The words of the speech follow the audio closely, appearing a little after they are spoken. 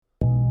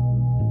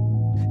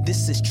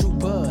This is True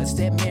Buds,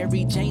 that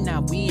Mary Jane, now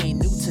we ain't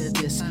new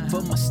to this.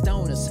 For my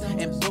stoners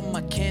and for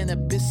my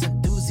cannabis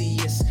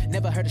enthusiasts,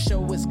 never heard a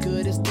show as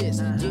good as this.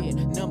 Yeah,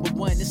 number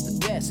one, it's the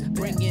best.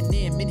 Bringing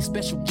in many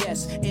special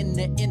guests in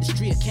the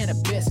industry of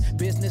cannabis.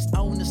 Business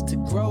owners to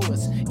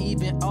growers,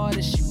 even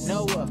artists you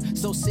know of.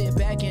 So sit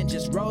back and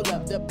just roll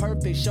up the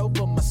perfect show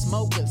for my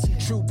smokers.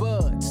 True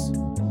Buds.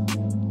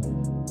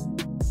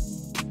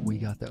 We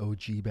got the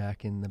OG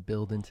back in the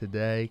building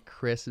today.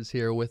 Chris is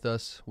here with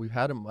us. We've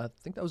had him, I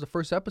think that was the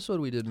first episode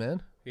we did,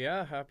 man.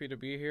 Yeah, happy to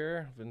be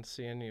here. I've been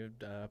seeing you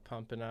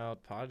pumping out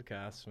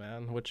podcasts,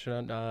 man. Which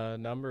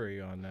number are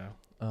you on now?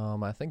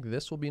 I think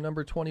this will be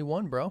number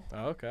 21, bro.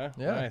 Oh, okay,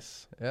 Yeah.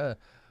 nice. Yeah.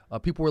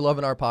 People were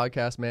loving our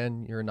podcast,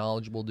 man. You're a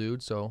knowledgeable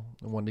dude, so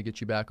I wanted to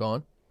get you back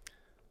on.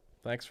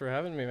 Thanks for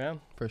having me,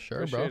 man. For sure,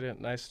 Appreciate bro. it.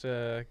 Nice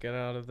to get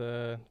out of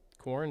the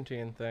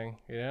quarantine thing,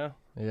 Yeah,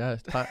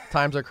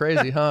 times are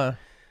crazy, huh?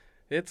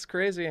 It's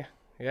crazy.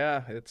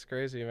 Yeah, it's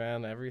crazy,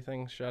 man.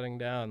 Everything's shutting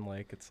down.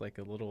 Like, it's like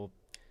a little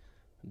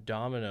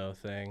domino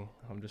thing.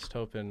 I'm just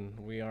hoping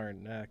we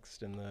aren't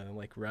next in the,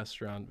 like,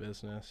 restaurant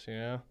business, you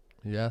know?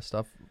 Yeah,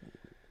 stuff.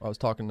 I was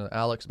talking to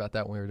Alex about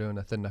that when we were doing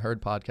the Thin to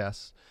Herd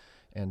podcast.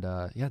 And,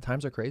 yeah,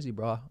 times are crazy,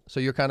 bro.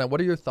 So you're kind of,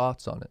 what are your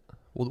thoughts on it?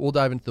 We'll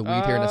dive into the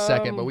weed here in a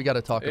second, but we got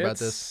to talk about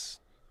this.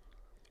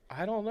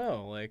 I don't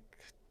know. Like,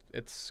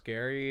 it's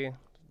scary.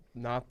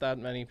 Not that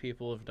many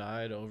people have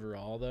died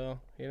overall, though,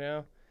 you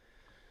know?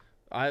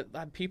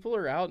 People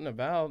are out and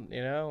about,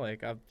 you know?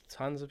 Like,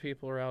 tons of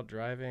people are out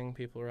driving.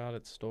 People are out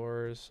at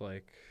stores.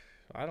 Like,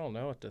 I don't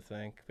know what to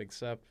think,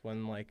 except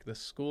when, like, the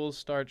schools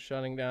start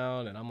shutting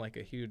down, and I'm, like,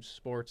 a huge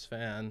sports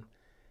fan.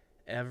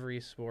 Every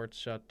sport's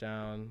shut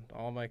down.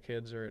 All my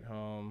kids are at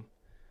home.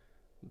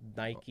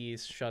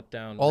 Nike's shut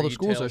down. All the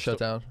schools are shut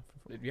down.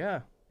 Yeah,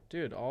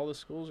 dude, all the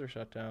schools are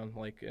shut down.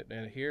 Like,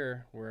 and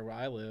here where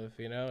I live,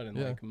 you know, and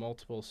in like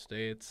multiple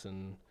states,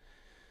 and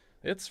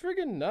it's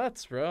friggin'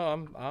 nuts,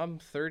 bro. I'm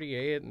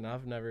 38, and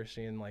I've never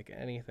seen like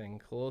anything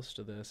close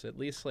to this. At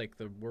least like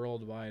the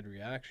worldwide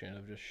reaction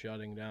of just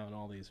shutting down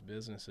all these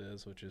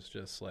businesses, which is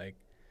just like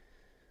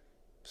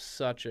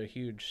such a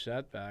huge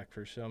setback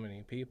for so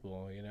many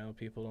people. You know,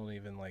 people don't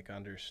even like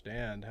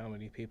understand how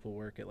many people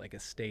work at like a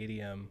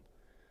stadium.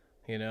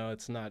 You know,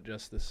 it's not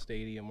just the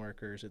stadium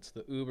workers, it's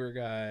the Uber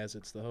guys,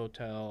 it's the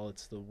hotel,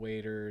 it's the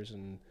waiters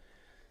and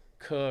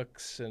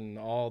cooks and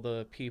all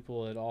the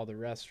people at all the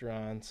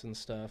restaurants and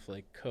stuff,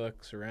 like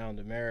cooks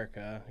around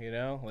America, you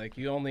know? Like,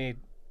 you only,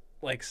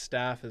 like,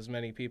 staff as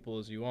many people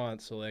as you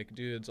want, so, like,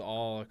 dudes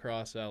all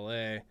across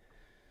L.A.,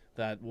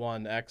 that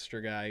one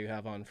extra guy you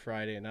have on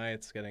Friday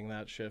nights getting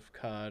that shift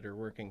cut or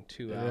working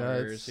 2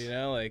 hours, you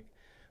know? Like,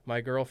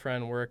 my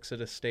girlfriend works at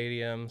a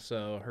stadium,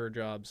 so her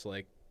job's,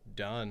 like,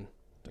 done.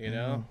 You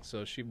know,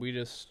 so she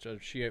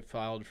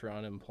filed for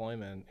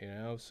unemployment, you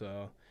know,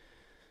 so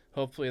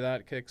hopefully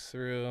that kicks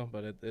through,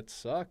 but it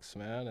sucks,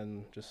 man,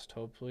 and just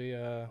hopefully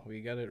we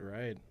get it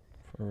right.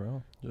 For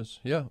real.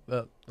 Just,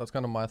 that's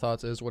kind of my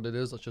thoughts is what it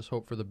is. Let's just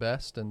hope for the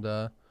best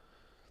and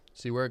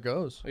see where it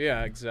goes.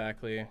 Yeah,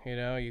 exactly. You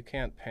know, you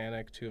can't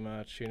panic too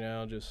much, you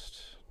know,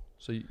 just.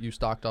 So you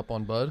stocked up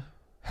on bud?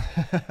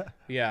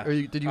 Yeah,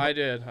 did you? I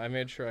did. I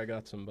made sure I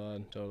got some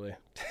bud, totally.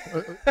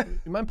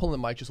 You mind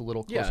pulling the mic just a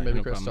little closer, Yeah, maybe,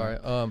 no Chris? problem.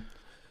 Sorry.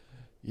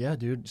 Yeah,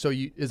 dude. So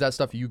is that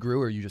stuff you grew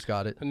or you just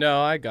got it?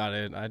 No, I got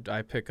it.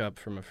 I pick up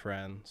from a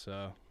friend,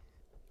 so.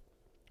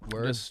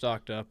 Word. Just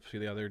stocked up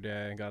the other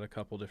day. Got a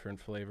couple different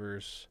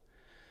flavors.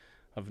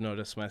 I've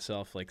noticed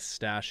myself like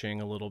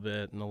stashing a little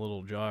bit in a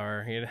little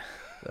jar. You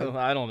know,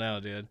 I don't know,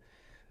 dude.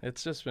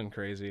 It's just been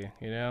crazy.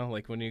 You know,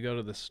 like when you go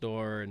to the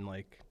store and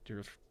like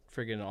you're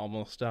friggin'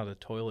 almost out of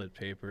toilet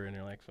paper, and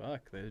you're like,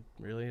 "Fuck, they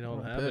really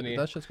don't have any."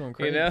 That shit's going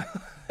crazy. You know?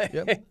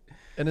 Yep.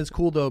 And it's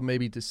cool though,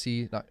 maybe to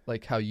see not,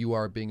 like how you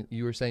are being.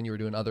 You were saying you were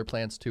doing other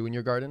plants too in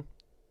your garden.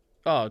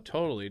 Oh,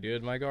 totally,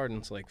 dude. My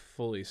garden's like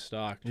fully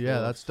stocked. Yeah,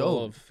 that's full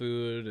dope. of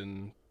food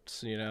and,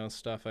 you know,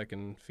 stuff I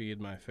can feed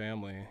my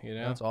family. You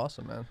know, That's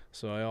awesome, man.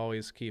 so I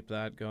always keep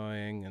that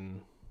going,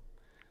 and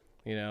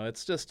you know,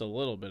 it's just a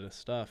little bit of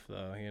stuff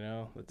though. You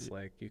know, it's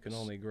like you can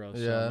only grow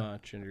so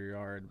much in your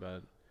yard,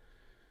 but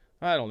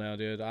I don't know,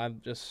 dude. I'm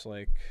just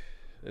like,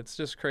 it's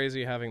just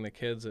crazy having the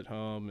kids at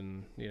home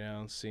and, you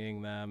know,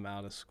 seeing them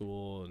out of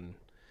school and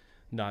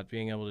not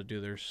being able to do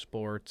their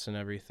sports and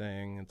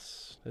everything.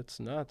 It's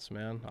nuts,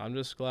 man. I'm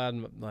just glad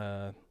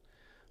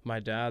my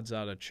dad's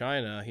out of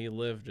China. He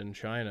lived in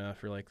China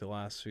for like the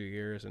last few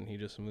years, and he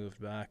just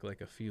moved back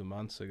like a few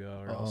months ago,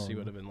 or else he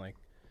would have been like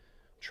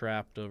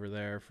trapped over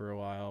there for a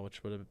while,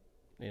 which would have,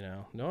 you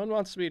know, no one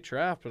wants to be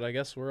trapped, but I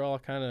guess we're all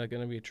kind of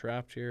going to be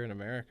trapped here in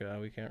America.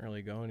 We can't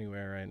really go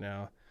anywhere right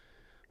now.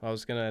 I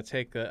was going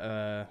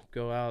to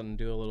go out and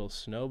do a little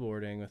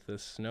snowboarding with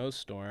this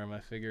snowstorm. I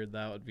figured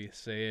that would be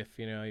safe.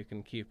 You know, you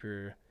can keep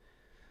your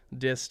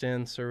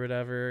distance or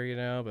whatever, you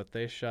know, but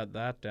they shut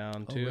that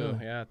down too.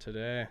 Really? Yeah,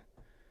 today,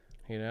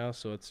 you know,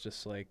 so it's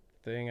just like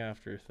thing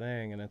after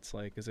thing. And it's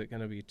like, is it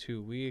going to be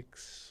 2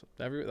 weeks?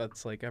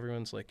 That's like,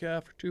 everyone's like,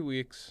 yeah, for 2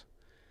 weeks.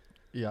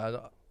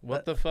 Yeah.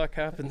 What the fuck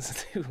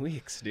happens in 2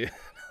 weeks, dude?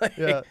 Like,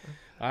 Yeah.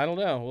 I don't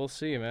know. We'll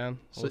see, man.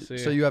 We'll see.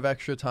 So you have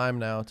extra time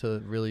now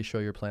to really show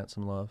your plant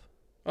some love.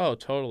 Oh,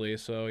 totally.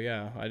 So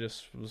yeah, I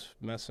just was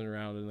messing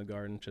around in the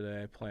garden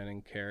today,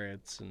 planting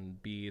carrots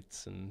and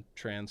beets and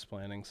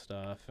transplanting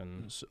stuff.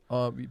 And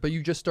But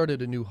you just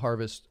started a new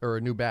harvest or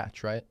a new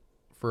batch, right?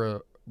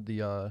 For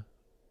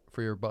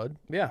for your bud.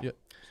 yeah.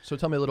 So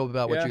tell me a little bit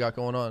about what Yeah. you got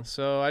going on.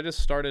 So I just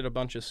started a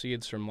bunch of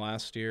seeds from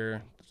last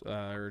year,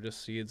 or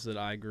just seeds that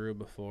I grew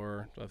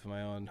before of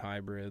my own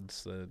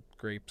hybrids, the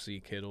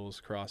Grape-Z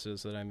Kittles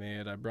crosses that I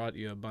made. I brought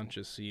you a bunch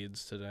of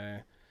seeds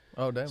today.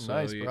 Oh, damn, So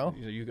nice, bro.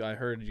 I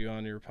heard you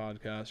on your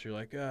podcast. You're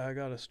like, yeah, I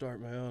got to start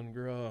my own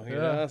grow. You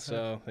Yeah. know?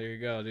 So there you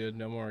go, dude.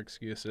 No more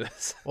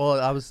excuses. Well,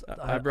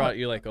 I brought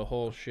you like a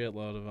whole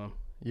shitload of them.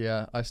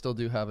 Yeah, I still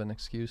do have an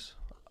excuse.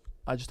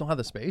 I just don't have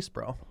the space,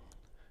 bro.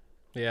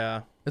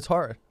 Yeah. It's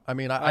hard. I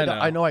mean,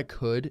 I know I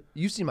could.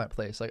 You see my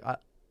place. Like,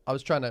 I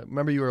was trying to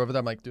remember you were over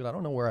there. I'm like, dude, I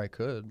don't know where I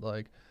could,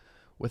 like,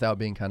 without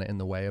being kind of in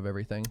the way of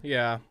everything.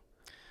 Yeah.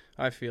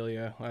 I feel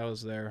you. I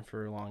was there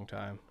for a long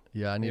time.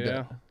 Yeah, I need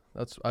to.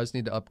 I just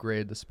need to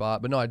upgrade the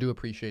spot. But no, I do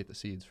appreciate the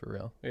seeds for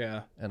real.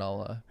 Yeah. And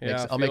I'll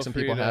I'll make some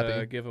people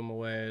happy. Give them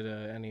away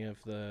to any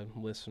of the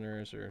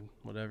listeners or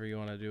whatever you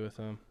want to do with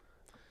them.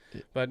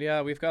 Yeah. But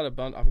yeah, we've got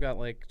I've got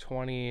like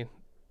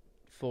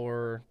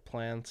 24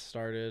 plants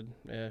started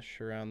ish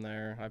around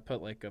there. I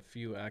put like a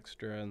few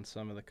extra in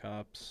some of the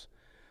cups.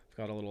 I've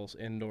got a little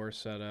indoor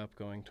setup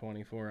going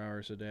 24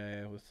 hours a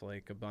day with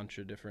like a bunch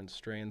of different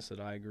strains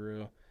that I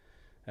grew.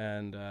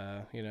 And,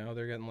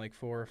 they're getting like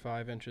 4 or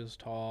 5 inches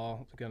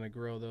tall. Going to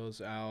grow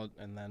those out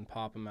and then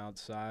pop them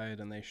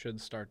outside. And they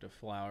should start to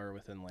flower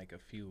within like a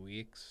few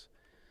weeks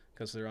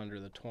because they're under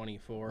the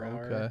 24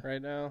 hour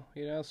right now,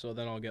 So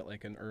then I'll get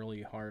like an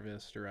early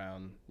harvest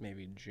around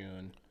maybe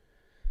June.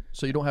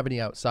 So you don't have any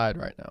outside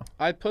right now?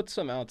 I put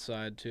some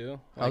outside too.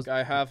 Like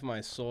I have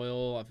my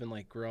soil. I've been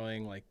like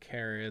growing like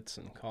carrots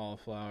and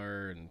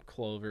cauliflower and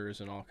clovers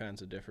and all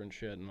kinds of different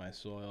shit in my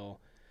soil.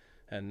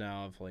 And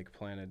now I've like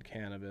planted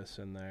cannabis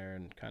in there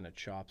and kind of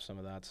chopped some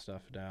of that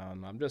stuff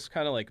down. I'm just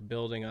kind of like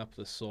building up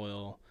the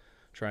soil,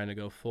 trying to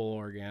go full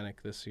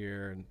organic this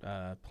year, and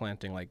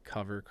planting like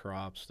cover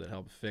crops that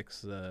help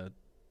fix the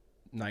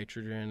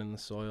nitrogen in the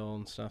soil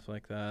and stuff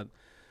like that.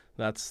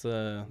 That's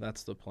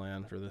the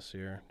plan for this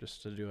year,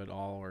 just to do it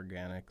all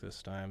organic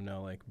this time.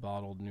 No like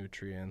bottled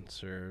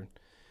nutrients or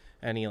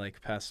any like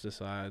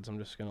pesticides. I'm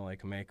just gonna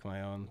like make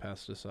my own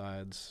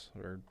pesticides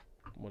or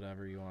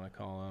whatever you want to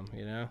call them,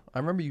 I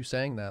remember you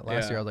saying that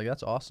last year. I was like,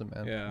 that's awesome,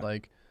 man. Yeah.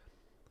 Like,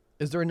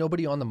 is there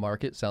nobody on the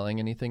market selling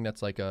anything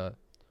that's like a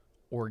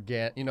like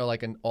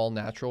an all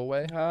natural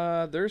way?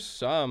 There's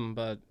some,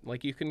 but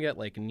like you can get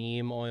like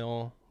neem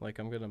oil. Like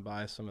I'm gonna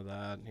buy some of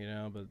that,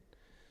 but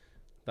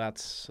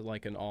that's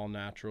like an all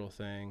natural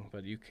thing.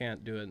 But you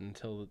can't do it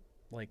until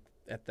like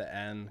at the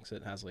end because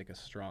it has like a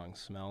strong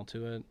smell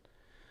to it.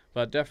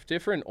 But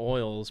different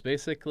oils,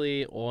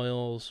 basically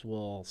oils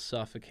will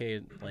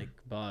suffocate like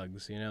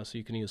bugs, so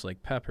you can use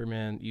like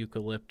peppermint,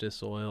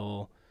 eucalyptus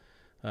oil,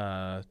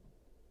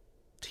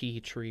 tea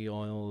tree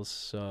oils.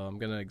 So I'm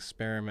going to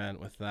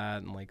experiment with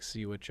that and like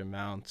see which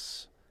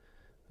amounts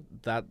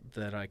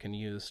that I can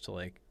use to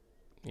like,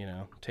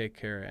 take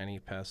care of any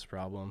pest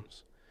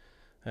problems.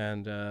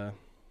 And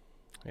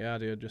yeah,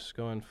 dude, just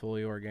going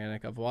fully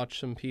organic. I've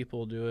watched some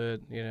people do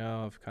it,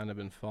 I've kind of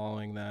been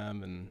following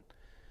them, and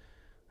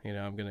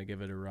I'm going to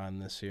give it a run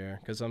this year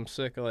because I'm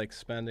sick of like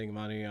spending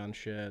money on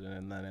shit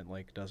and then it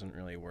like doesn't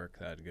really work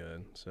that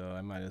good. So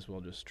I might as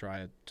well just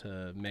try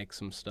to make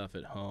some stuff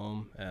at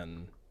home,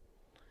 and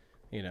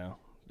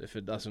if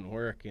it doesn't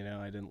work,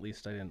 I didn't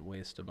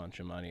waste a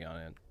bunch of money on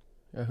it.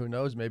 Yeah, who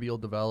knows? Maybe you'll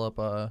develop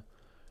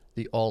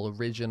the all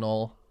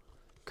original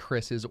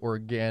Chris's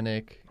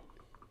organic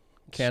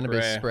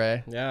cannabis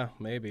spray. Yeah,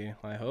 maybe.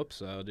 I hope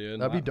so, dude.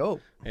 That'd be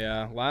dope.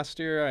 Yeah, last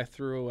year I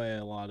threw away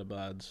a lot of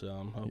buds, so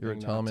I'm hoping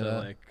not to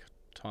like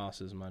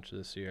toss as much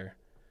this year.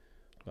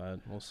 But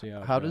we'll see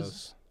how it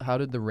goes. How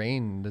did the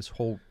rain this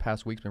whole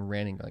past week's been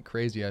raining like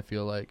crazy? I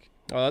feel like.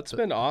 Oh, that's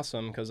been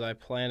awesome because I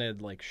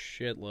planted like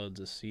shitloads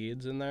of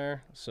seeds in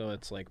there, so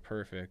it's like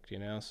perfect,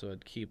 So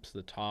it keeps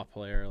the top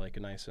layer like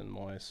nice and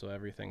moist, so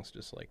everything's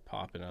just like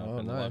popping up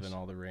and loving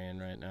all the rain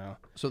right now.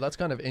 So that's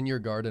kind of in your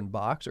garden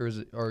box, or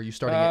are you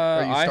starting?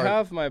 I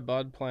have my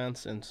bud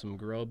plants in some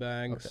grow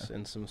bags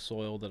and some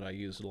soil that I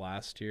used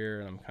last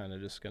year, and I'm kind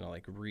of just gonna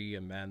like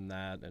re-amend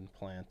that and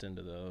plant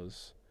into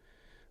those.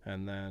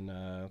 And then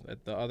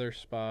at the other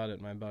spot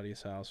at my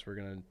buddy's house, we're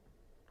gonna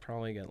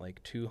probably get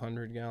like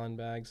 200-gallon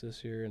bags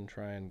this year and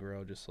try and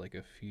grow just like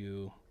a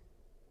few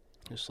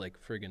just like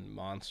friggin'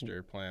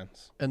 monster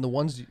plants. And the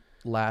ones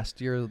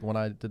last year when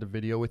I did a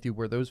video with you,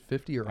 were those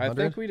 50 or 100? I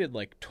think we did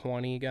like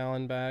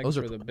 20-gallon bags. Those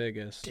are the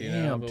biggest.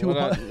 Damn,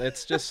 200.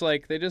 It's just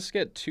like they just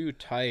get too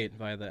tight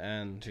by the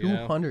end.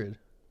 200.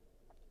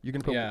 You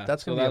can put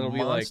that's so gonna that'll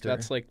be a monster. Like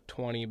that's like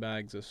 20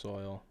 bags of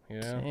soil.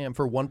 Damn,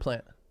 for one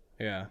plant.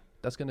 Yeah.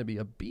 That's gonna be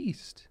a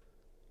beast.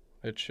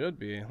 It should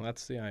be.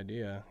 That's the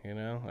idea,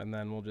 And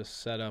then we'll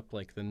just set up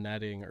like the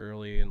netting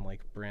early and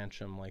like branch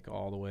them like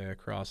all the way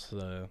across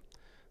the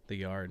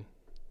yard.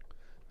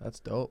 That's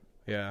dope.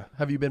 Yeah.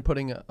 Have you been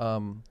putting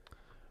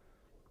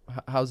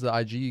how's the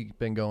IG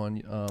been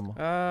going?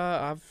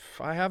 I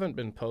haven't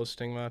been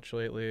posting much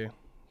lately,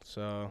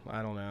 so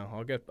I don't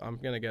know. I'm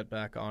gonna get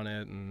back on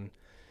it and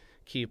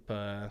keep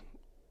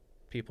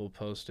people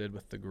posted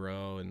with the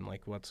grow and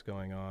like what's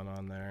going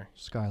on there.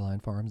 Skyline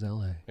Farms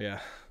LA. Yeah.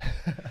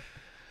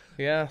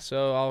 Yeah,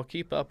 so I'll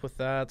keep up with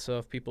that. So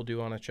if people do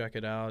want to check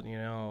it out,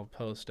 I'll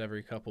post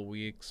every couple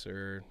weeks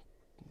or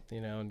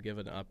and give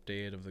an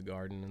update of the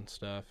garden and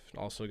stuff.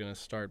 Also going to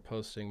start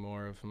posting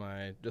more of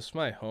my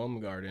home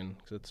garden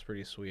because it's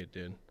pretty sweet,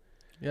 dude.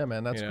 Yeah,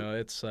 man, that's cool.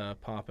 It's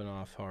popping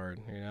off hard,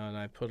 and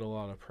I put a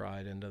lot of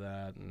pride into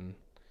that and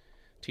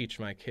teach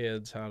my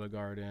kids how to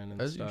garden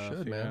and As stuff. You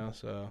should, man.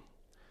 So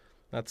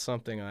that's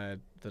something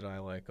that I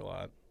like a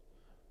lot.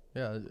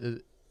 Yeah,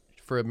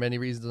 for many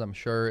reasons, I'm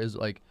sure, is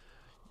like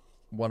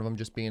one of them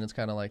just being it's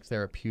kind of like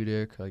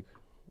therapeutic, like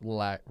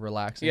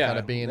relaxing, kind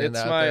of being in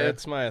that. Yeah,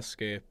 it's my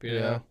escape. You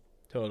know?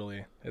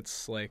 Totally.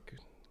 It's like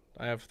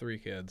I have 3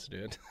 kids,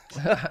 dude.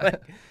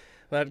 Like,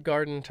 that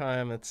garden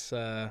time, it's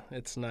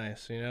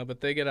nice,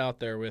 but they get out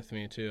there with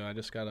me too. I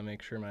just got to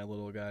make sure my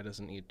little guy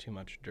doesn't eat too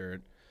much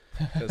dirt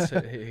because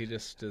he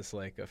just is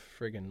like a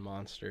friggin'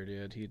 monster,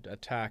 dude. He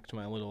attacked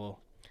my little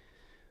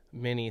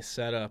mini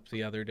setup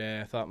the other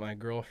day. I thought my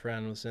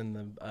girlfriend was in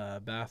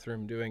the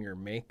bathroom doing her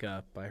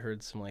makeup. I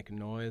heard some like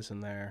noise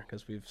in there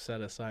because we've set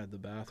aside the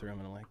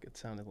bathroom, and it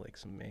sounded like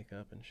some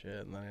makeup and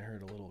shit. And then I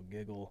heard a little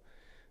giggle.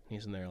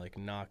 He's in there like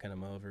knocking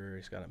him over.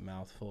 He's got a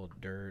mouthful of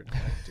dirt. I'm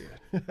like,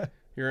 dude,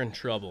 you're in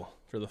trouble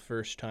for the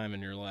first time in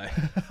your life.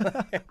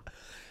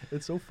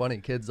 It's so funny.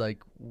 Kids, like,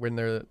 when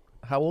they're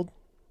how old?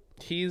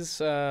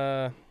 He's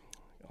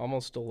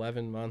almost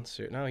 11 months.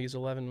 No, he's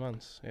 11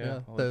 months. Yeah,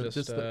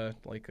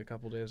 like a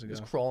couple days ago.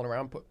 Just crawling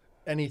around, put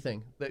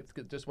anything. They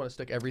just want to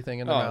stick everything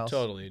in their mouth. Oh,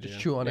 totally, dude.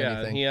 Just chew on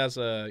anything.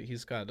 Yeah,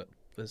 he's got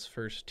his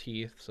first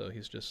teeth, so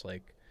he's just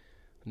like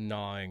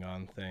gnawing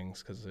on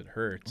things because it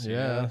hurts.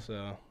 Yeah.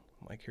 So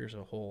like, here's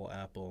a whole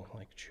apple.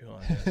 Like, chew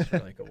on this for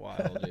like a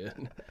while,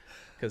 dude.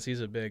 Because he's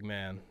a big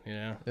man.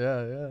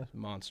 Yeah.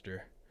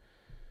 Monster.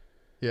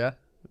 Yeah.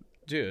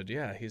 Dude,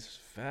 yeah, he's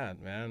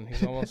fat, man.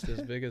 He's almost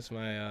as big as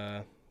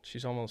my.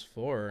 She's almost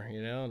 4,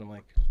 and I'm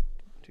like,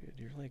 dude,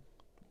 you're like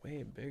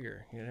way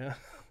bigger, Yeah,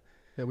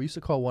 we used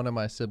to call one of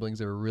my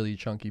siblings a really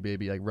chunky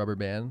baby, like rubber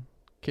band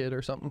kid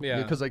or something.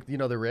 Yeah. Because like,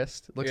 the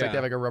wrist looks like they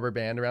have like a rubber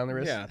band around the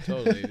wrist. Yeah,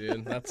 totally,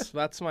 dude.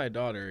 That's my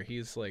daughter.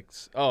 He's like,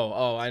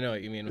 oh, I know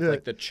what you mean with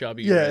like the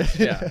chubby wrist.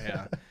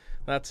 Yeah.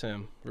 That's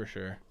him for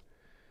sure.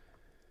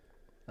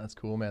 That's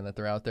cool, man, that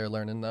they're out there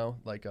learning though,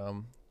 like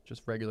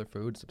just regular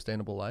food,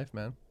 sustainable life,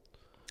 man.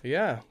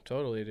 Yeah,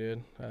 totally,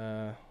 dude.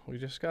 We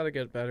just got to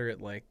get better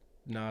at like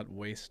not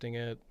wasting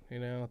it.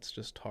 It's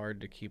just hard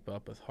to keep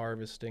up with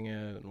harvesting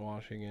it and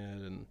washing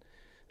it, and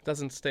it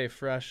doesn't stay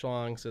fresh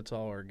long, so it's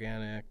all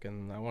organic.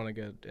 And I want to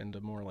get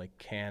into more like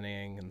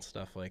canning and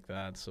stuff like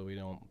that, so we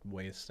don't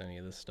waste any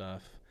of this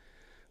stuff.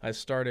 I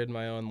started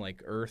my own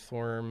like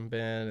earthworm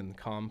bin and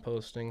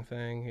composting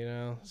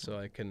thing, so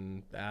I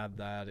can add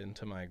that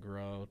into my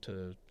grow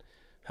to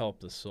help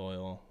the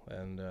soil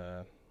and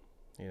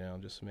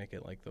just make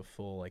it like the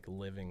full like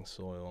living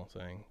soil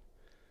thing,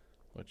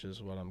 which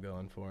is what I'm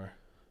going for.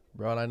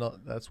 Bro, and I know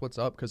that's what's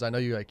up because I know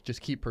you like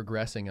just keep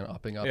progressing and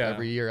upping up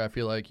every year. I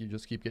feel like you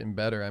just keep getting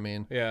better. I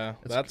mean, yeah,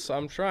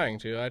 I'm trying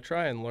to. I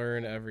try and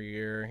learn every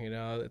year.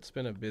 It's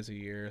been a busy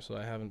year, so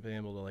I haven't been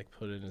able to like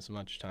put in as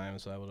much time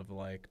as I would have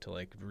liked to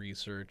like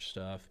research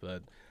stuff.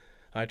 But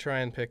I try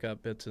and pick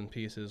up bits and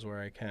pieces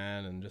where I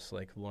can and just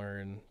like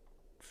learn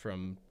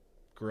from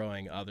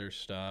growing other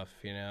stuff,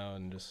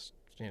 and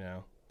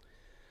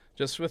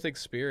just with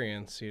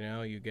experience,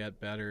 you get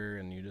better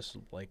and you just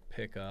like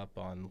pick up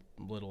on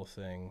little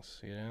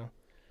things,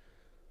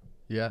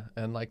 Yeah,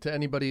 and like to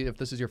anybody, if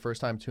this is your first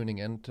time tuning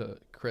in to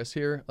Chris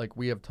here, like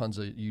we have tons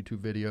of YouTube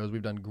videos.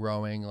 We've done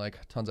growing,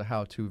 like tons of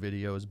how-to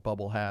videos,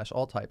 bubble hash,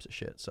 all types of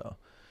shit. So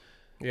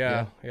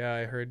yeah,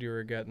 I heard you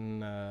were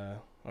getting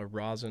a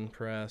rosin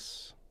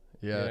press.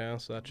 Yeah,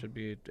 so that should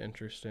be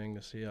interesting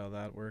to see how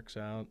that works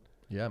out.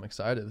 Yeah, I'm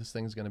excited. This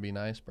thing's gonna be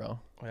nice, bro.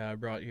 Yeah, I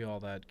brought you all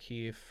that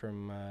keef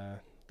from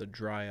the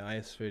dry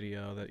ice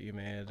video that you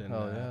made, and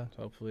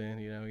hopefully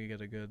you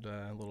get a good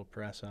little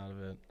press out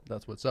of it.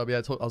 That's what's up.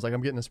 Yeah, I was like,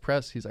 I'm getting this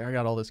press. He's like, I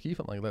got all this keef.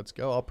 I'm like, let's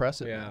go, I'll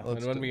press it. Yeah,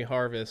 and when we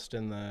harvest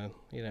in the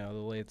the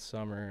late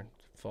summer,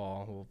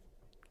 fall, we'll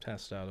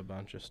test out a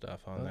bunch of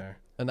stuff on there.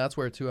 And that's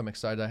where too I'm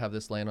excited I have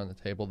this laying on the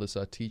table, this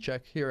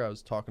T-Check here I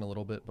was talking a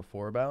little bit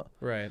before about.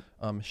 Right.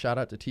 Shout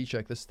out to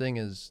T-Check. This thing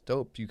is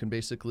dope. You can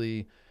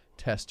basically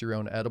test your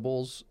own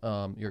edibles,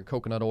 your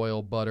coconut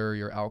oil, butter,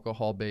 your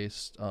alcohol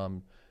based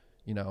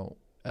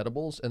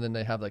edibles, and then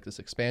they have like this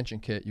expansion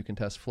kit. You can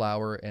test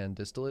flour and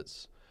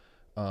distillates,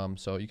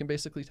 so you can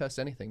basically test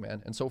anything,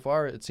 man, and so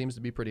far it seems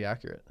to be pretty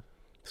accurate.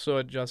 So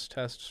it just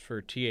tests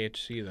for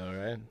THC though,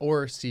 right?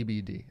 Or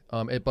CBD,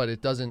 but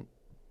it doesn't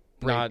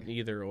break. Not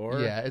either or.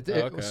 Yeah,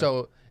 okay.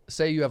 So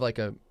say you have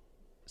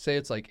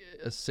it's like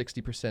a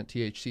 60%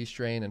 THC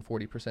strain and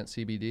 40%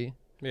 CBD.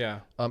 Yeah.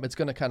 It's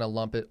going to kind of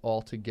lump it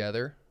all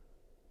together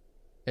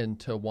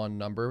into one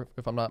number,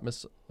 if I'm not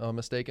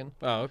mistaken.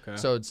 Oh, okay.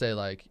 So it'd say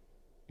like,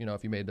 you know,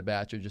 if you made the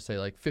batch, it'd just say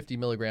like 50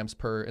 milligrams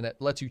per, and it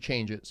lets you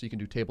change it. So you can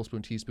do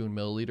tablespoon, teaspoon,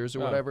 milliliters, or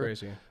whatever.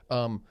 Crazy.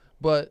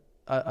 But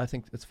I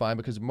think it's fine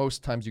because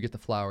most times you get the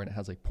flour and it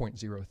has like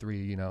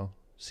 0.03, you know,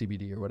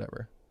 CBD or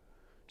whatever.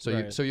 So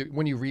Right.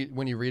 when you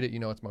read it, you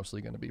know it's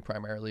mostly going to be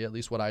primarily, at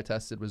least what I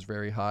tested was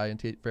very high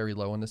and very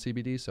low in the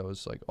CBD, so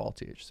it's like all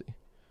THC.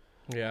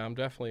 Yeah, I'm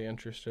definitely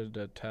interested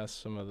to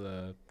test some of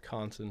the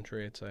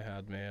concentrates I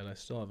had made. I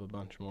still have a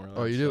bunch more of that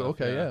Oh, you do? stuff,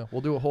 Okay, yeah.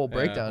 We'll do a whole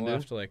breakdown, we'll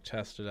dude. have to like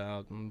test it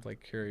out. I'm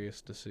like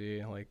curious to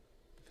see like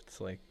if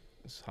it's like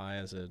as high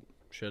as it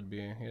should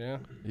be, you know?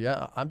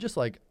 Yeah, I'm just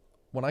like,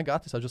 when I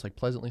got this, I was just like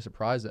pleasantly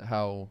surprised at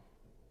how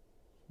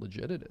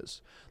legit it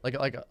is. Like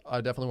I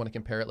definitely want to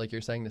compare it, like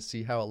you're saying, to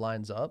see how it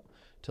lines up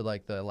to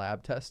like the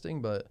lab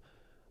testing, but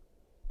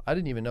I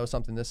didn't even know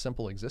something this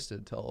simple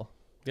existed till.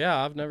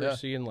 Yeah, I've never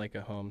seen like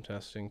a home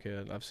testing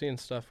kit. I've seen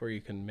stuff where you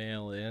can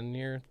mail in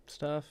your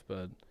stuff,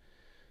 but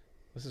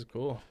this is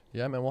cool.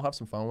 Yeah, man, we'll have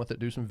some fun with it,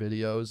 do some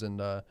videos,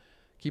 and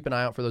keep an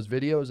eye out for those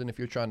videos. And if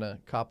you're trying to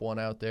cop one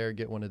out there,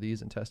 get one of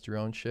these and test your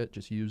own shit,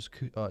 just use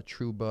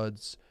True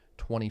Buds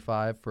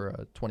 25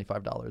 for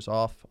 $25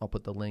 off. I'll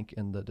put the link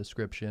in the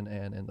description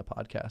and in the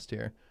podcast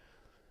here.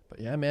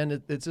 But yeah,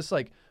 man, it's just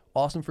like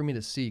awesome for me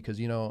to see because,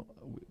 you know,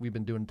 we've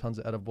been doing tons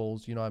of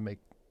edibles. You know,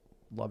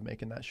 love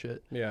making that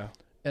shit. Yeah.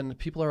 And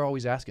people are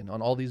always asking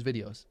on all these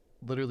videos.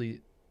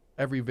 Literally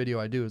every video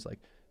I do is like,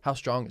 how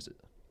strong is it?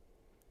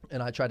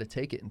 And I try to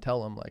take it and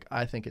tell them, like,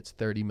 I think it's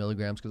 30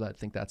 milligrams because I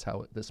think that's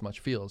how this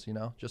much feels, you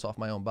know, just off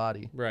my own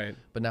body. Right.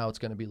 But now it's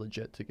going to be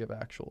legit to give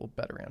actual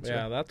better answer.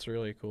 Yeah, that's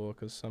really cool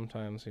because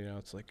sometimes, you know,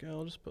 it's like, oh,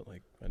 I'll just put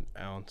like an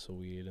ounce of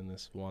weed in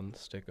this one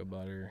stick of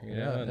butter. You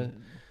know?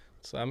 And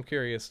so I'm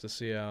curious to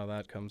see how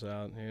that comes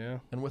out, you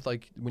know? And with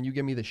like, when you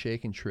give me the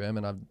shake and trim,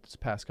 and this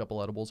past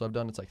couple edibles I've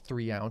done, it's like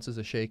 3 ounces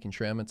of shake and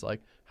trim. It's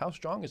like, how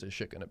strong is this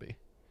shit going to be?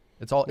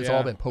 It's all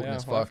been potent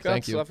as fuck.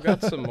 Thank you. I've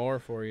got some more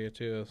for you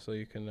too, so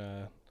you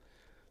can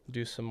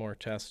do some more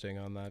testing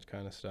on that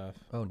kind of stuff.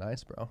 Oh,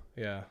 nice, bro.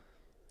 Yeah.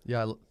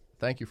 Yeah.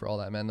 Thank you for all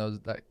that, man.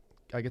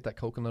 I get that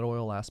coconut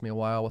oil, lasts me a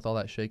while with all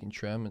that shake and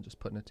trim and just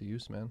putting it to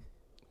use, man.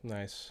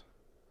 Nice.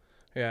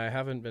 Yeah, I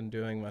haven't been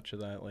doing much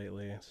of that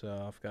lately,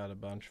 so I've got a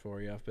bunch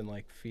for you. I've been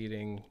like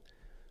feeding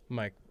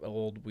my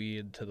old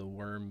weed to the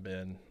worm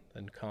bin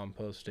and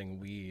composting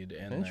weed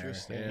in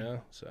Interesting. there. You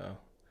know? So,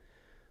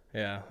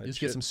 yeah. You just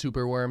get some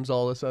super worms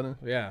all of a sudden.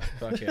 Yeah,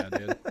 fuck yeah,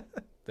 dude.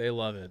 They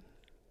love it.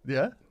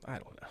 Yeah? I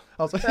don't know.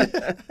 I was like,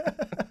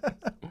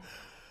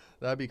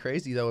 that'd be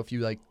crazy though if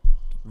you like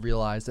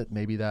realize that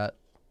maybe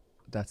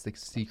that's the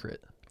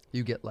secret.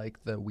 You get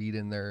like the weed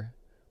in their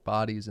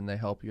bodies and they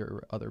help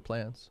your other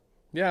plants.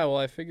 Yeah, well,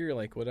 I figure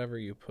like whatever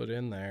you put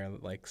in there,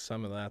 like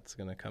some of that's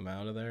gonna come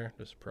out of there,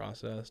 just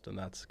processed, and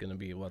that's gonna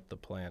be what the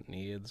plant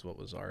needs, what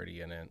was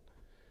already in it.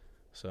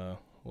 So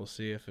we'll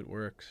see if it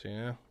works. You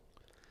know,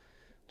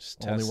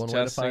 just Only one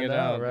way to find it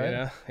out, right? You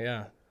know?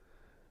 Yeah.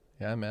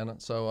 Yeah, man.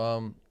 So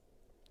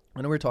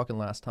I know we were talking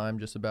last time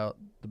just about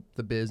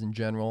the biz in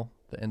general,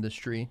 the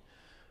industry.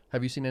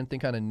 Have you seen anything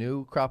kind of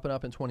new cropping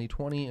up in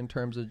 2020 in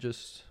terms of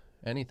just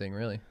anything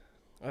really?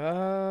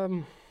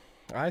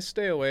 I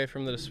stay away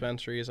from the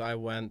dispensaries. I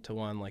went to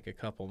one like a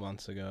couple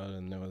months ago,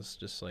 and it was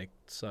just like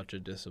such a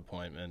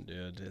disappointment,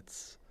 dude.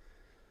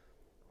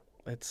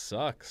 It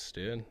sucks,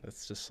 dude.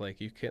 It's just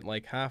like you can't,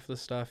 like, half the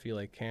stuff you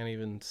like can't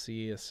even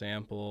see a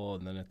sample,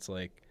 and then it's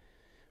like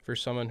for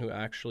someone who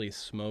actually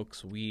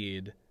smokes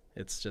weed,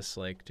 it's just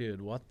like,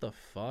 dude, what the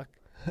fuck?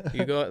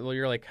 Well,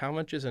 you're like, how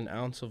much is an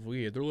ounce of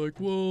weed? They're like,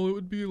 well, it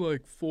would be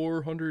like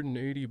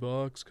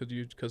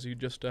 $480 because you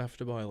just have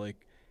to buy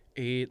like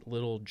 8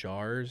 little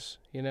jars,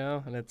 you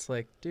know? And it's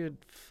like, dude,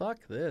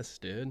 fuck this,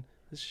 dude.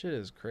 This shit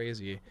is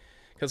crazy.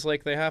 Because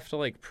like they have to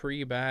like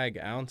pre-bag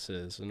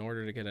ounces in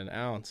order to get an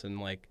ounce, and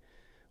like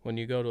when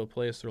you go to a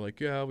place, they're like,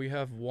 yeah, we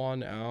have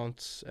 1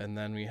 ounce, and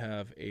then we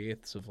have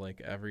 1/8 of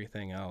like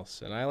everything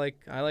else. And I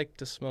like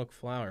to smoke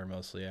flower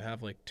mostly. I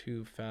have like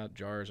 2 fat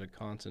jars of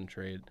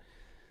concentrate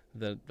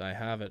that I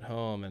have at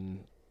home,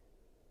 and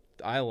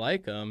I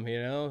like them,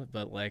 you know,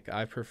 but like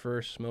I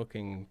prefer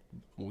smoking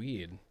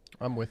weed.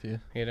 I'm with you.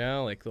 You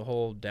know, like the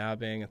whole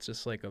dabbing, it's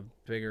just like a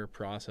bigger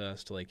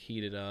process to like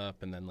heat it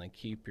up and then like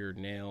keep your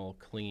nail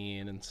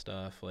clean and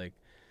stuff. Like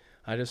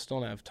I just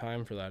don't have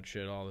time for that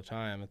shit all the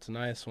time. It's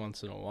nice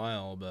once in a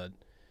while, but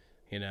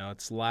you know,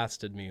 it's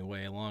lasted me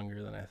way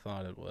longer than I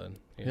thought it would.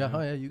 Yeah,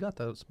 oh yeah, you got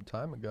that some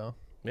time ago.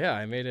 Yeah,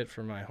 I made it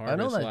for my harvest I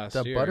know that last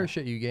the year. butter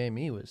shit you gave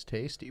me was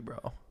tasty,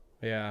 bro.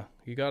 Yeah,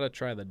 you gotta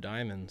try the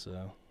diamonds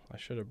though. I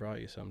should have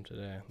brought you some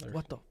today.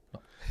 What the?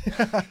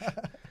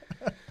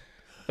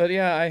 But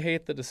yeah, I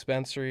hate the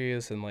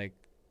dispensaries, and like,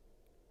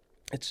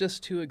 it's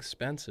just too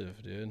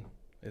expensive, dude.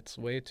 It's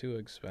way too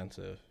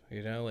expensive.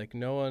 You know, like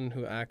no one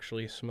who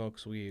actually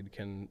smokes weed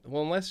can,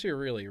 well, unless you're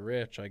really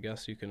rich, I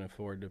guess you can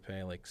afford to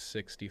pay like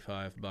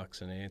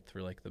 $65 an eighth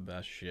for like the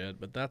best shit.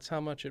 But that's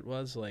how much it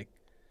was like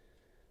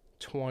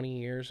 20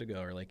 years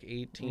ago or like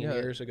 18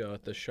 years ago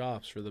at the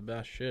shops for the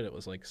best shit, it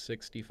was like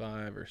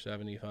 65 or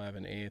 75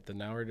 an eighth, and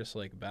now we're just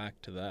like back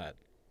to that.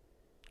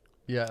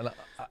 Yeah,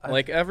 and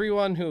like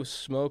everyone who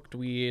smoked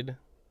weed,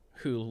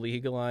 who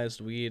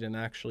legalized weed and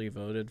actually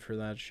voted for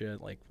that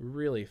shit, like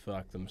really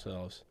fucked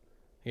themselves.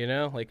 You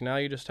know, like now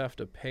you just have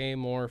to pay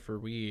more for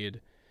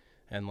weed,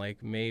 and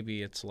like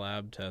maybe it's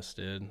lab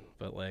tested,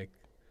 but like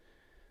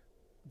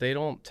they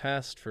don't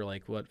test for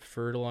like what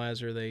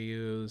fertilizer they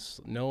use.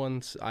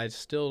 I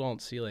still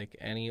don't see like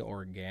any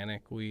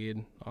organic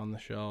weed on the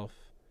shelf.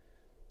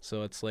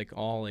 So it's like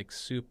all like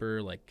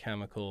super like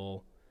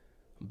chemical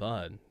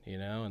bud, you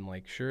know? And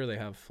like sure they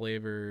have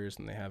flavors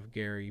and they have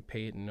Gary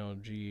Payton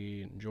OG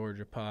and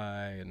Georgia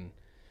Pie and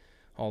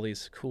all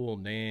these cool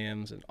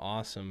names and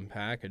awesome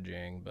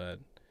packaging, but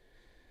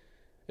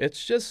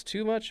it's just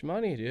too much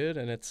money, dude.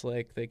 And it's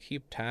like they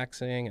keep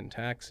taxing and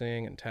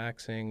taxing and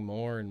taxing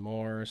more and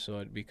more, so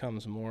it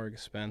becomes more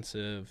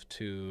expensive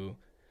to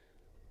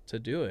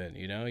do it,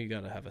 you know? You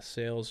got to have a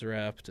sales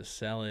rep to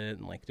sell it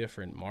in like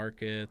different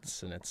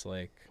markets, and it's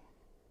like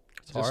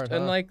it's just hard,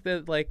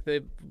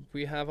 and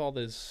we have all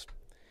this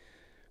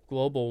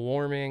global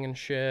warming and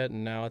shit,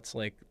 and now it's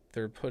like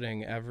they're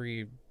putting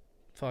every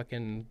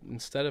fucking,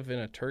 instead of in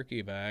a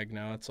turkey bag,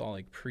 now it's all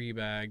like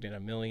pre-bagged in a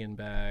million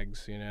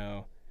bags, you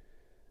know?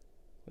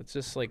 It's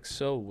just like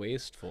so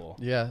wasteful.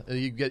 Yeah,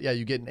 you get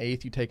an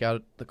eighth. You take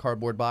out the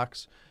cardboard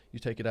box. You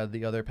take it out of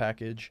the other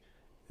package.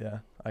 Yeah,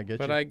 I get you.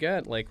 But I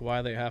get like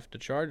why they have to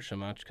charge so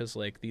much, because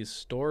like these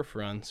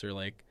storefronts are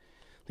like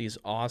these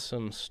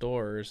awesome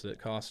stores that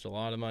cost a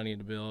lot of money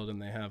to build, and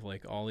they have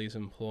like all these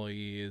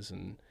employees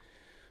and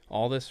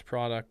all this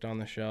product on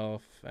the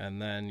shelf,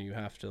 and then you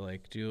have to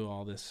like do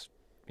all this,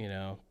 you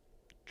know,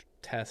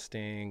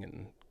 testing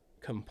and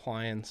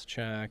compliance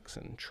checks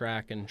and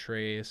track and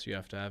trace. You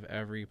have to have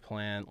every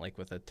plant like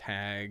with a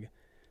tag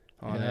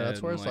on it. Yeah,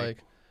 that's where it's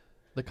like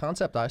the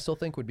concept I still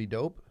think would be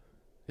dope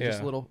is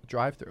just a little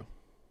drive-through,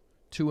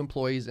 2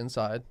 employees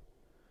inside,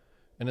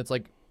 and it's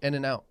like in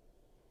and out.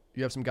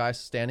 You have some guys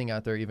standing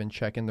out there even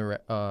checking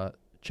their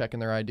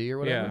ID or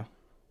whatever. Yeah,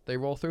 they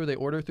roll through, they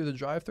order through the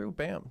drive-through,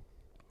 bam.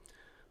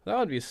 That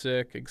would be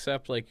sick.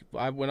 Except like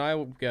when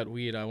I get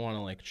weed, I want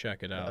to like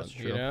check it out. That's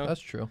true. You know?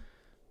 That's true.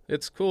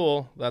 It's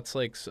cool. That's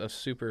like a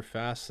super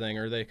fast thing.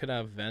 Or they could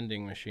have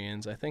vending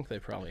machines. I think they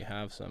probably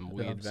have some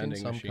weed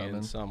vending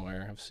machines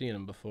somewhere. I've seen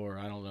them before.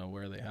 I don't know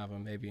where they have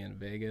them. Maybe in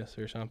Vegas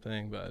or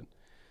something. But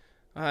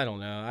I don't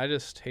know. I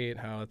just hate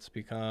how it's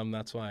become.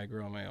 That's why I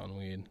grow my own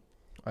weed.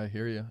 I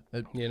hear you.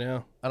 You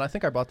know? And I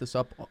think I brought this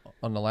up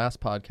on the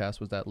last podcast,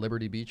 was that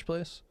Liberty Beach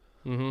place.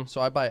 Mm-hmm.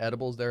 So I buy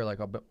edibles there. Like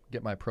I'll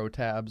get my Pro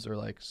Tabs or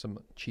like some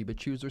Chiba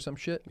Chews or some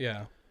shit.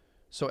 Yeah.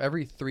 So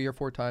every 3 or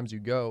 4 times you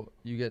go,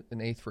 you get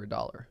an eighth for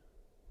 $1.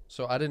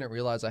 So I didn't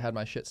realize I had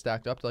my shit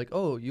stacked up to like,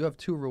 oh, you have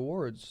 2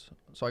 rewards.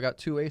 So I got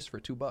 2 eighths for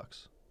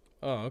 $2.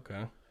 Oh,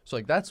 okay. So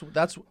like that's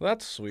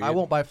sweet. I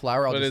won't buy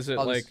flour. Is it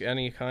like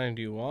any kind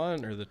you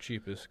want or the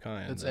cheapest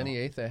kind? It's any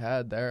eighth they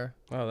had there.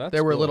 Oh, that's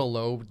They were cool. a little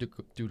low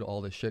due to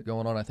all this shit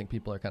going on. I think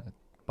people are kind of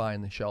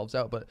buying the shelves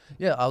out. But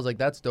yeah, I was like,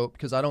 that's dope,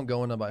 because I don't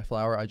go in to buy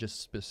flour. I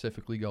just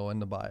specifically go in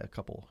to buy a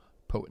couple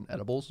potent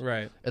edibles.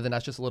 Right. And then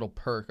that's just a little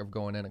perk of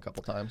going in a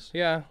couple times.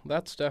 Yeah,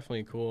 that's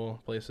definitely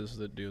cool. Places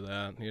that do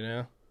that, you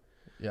know?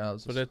 Yeah.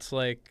 But it's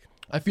like,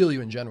 I feel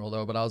you in general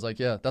though, but I was like,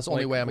 yeah, that's the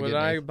only way I'm gonna get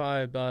when I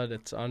buy bud,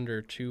 it's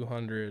under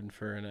 200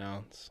 for an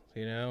ounce,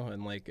 you know?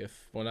 And like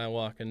when I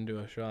walk into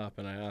a shop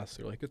and I ask,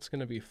 they're like, it's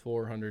gonna be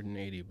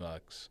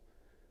 $480,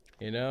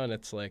 you know? And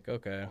it's like,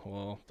 okay,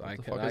 well, I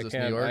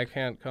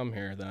can't come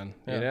here then,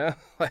 you know?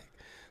 Like,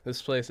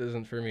 this place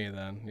isn't for me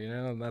then, you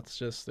know? And that's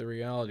just the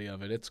reality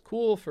of it. It's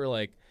cool for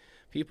like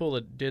people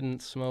that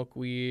didn't smoke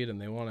weed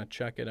and they want to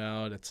check it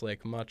out. It's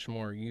like much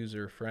more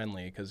user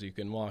friendly, because you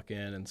can walk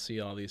in and see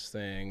all these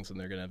things and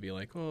they're going to be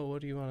like, oh,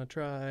 what do you want to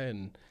try?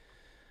 And,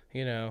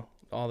 you know,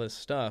 all this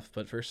stuff.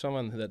 But for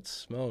someone that's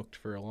smoked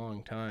for a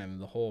long time,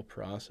 the whole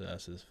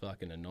process is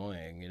fucking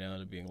annoying, you know,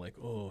 to being like,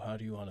 oh, how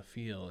do you want to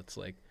feel? It's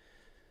like,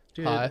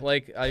 dude,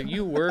 like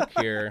you work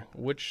here.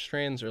 Which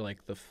strains are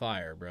like the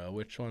fire, bro?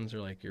 Which ones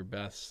are like your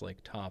best,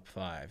 like top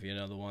 5, you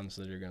know, the ones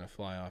that are going to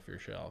fly off your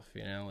shelf,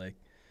 you know, like.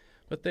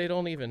 But they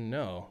don't even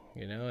know,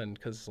 you know, and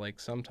because, like,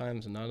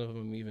 sometimes none of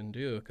them even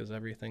do, because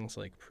everything's,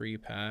 like,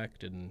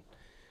 pre-packed, and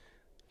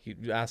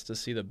you ask to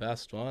see the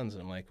best ones,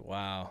 and I'm like,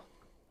 wow,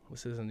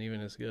 this isn't even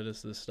as good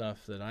as the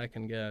stuff that I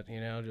can get, you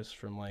know, just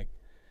from, like,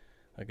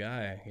 a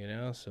guy, you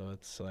know? So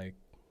it's, like,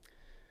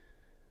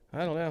 I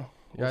don't know.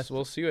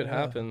 We'll see what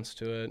happens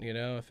to it, you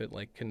know, if it,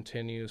 like,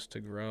 continues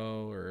to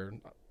grow, or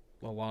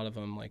a lot of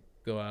them, like,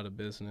 go out of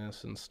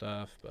business and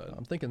stuff. But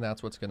I'm thinking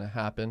that's what's going to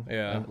happen.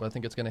 Yeah. And I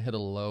think it's going to hit a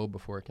low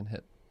before it can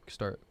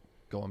start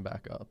going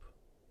back up.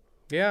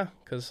 Yeah,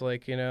 because,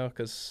 like, you know,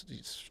 because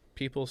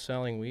people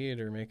selling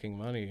weed are making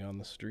money on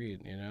the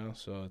street, you know?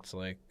 So it's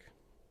like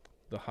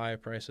the high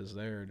prices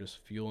there are just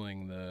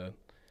fueling the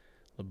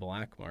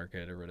black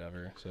market or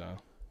whatever. So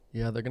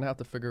yeah, they're going to have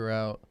to figure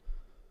out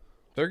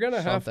They're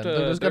gonna have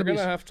to. They're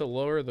gonna have to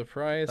lower the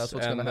price, that's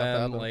what's and gonna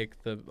have to then happen.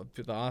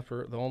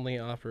 like the only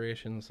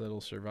operations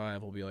that'll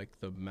survive will be like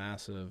the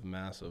massive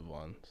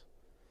ones,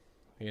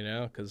 you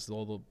know, because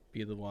they'll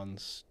be the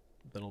ones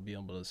that'll be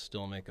able to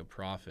still make a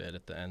profit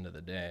at the end of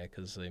the day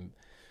because they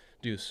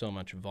do so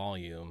much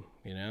volume,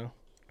 you know.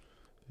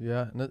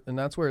 Yeah, and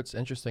that's where it's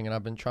interesting. And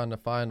I've been trying to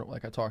find,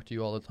 like I talk to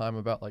you all the time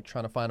about, like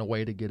trying to find a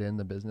way to get in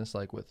the business,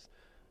 like with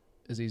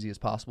as easy as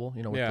possible,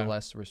 you know, with the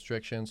less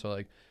restrictions. So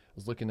like I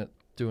was looking at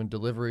doing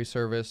delivery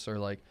service or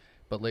like,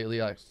 but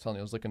lately I was telling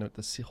you, I was looking at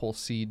the whole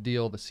seed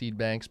deal, the seed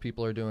banks.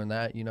 People are doing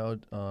that, you know.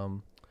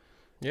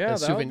 Yeah,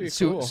 that would be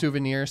cool.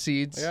 Souvenir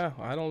seeds. Yeah,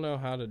 I don't know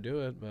how to do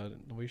it, but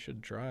we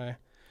should try.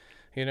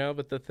 You know,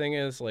 but the thing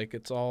is, like,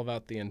 it's all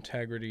about the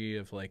integrity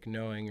of, like,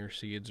 knowing your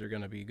seeds are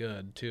going to be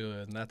good, too.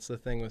 And that's the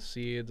thing with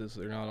seeds is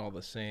they're not all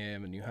the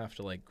same, and you have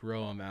to, like,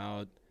 grow them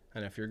out.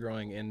 And if you're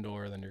growing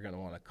indoor, then you're going to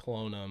want to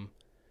clone them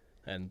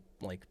and,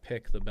 like,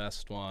 pick the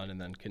best one and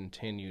then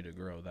continue to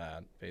grow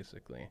that,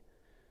 basically.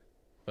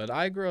 But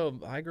I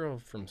grow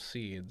from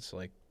seeds,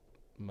 like,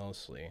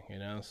 mostly, you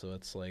know? So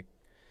it's, like,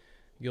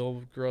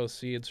 you'll grow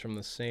seeds from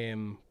the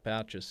same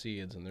batch of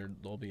seeds, and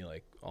they'll be,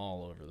 like,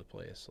 all over the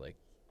place, like,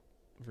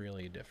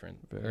 really different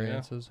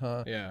variances,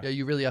 huh? Yeah,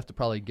 you really have to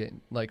probably get,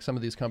 like, some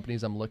of these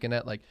companies I'm looking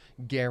at, like,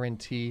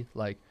 guarantee,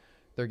 like,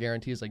 their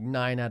guarantee is like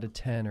 9 out of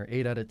 10 or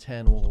 8 out of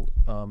 10 will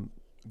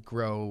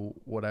grow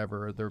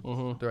whatever they're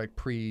like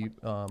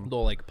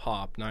they'll like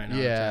pop 9 out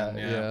of 10.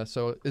 Yeah,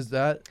 so is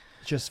that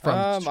just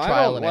from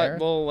trial and error?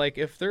 Well, like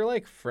if they're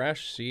like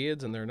fresh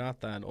seeds and they're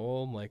not that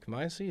old, like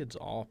my seeds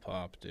all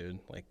pop, dude,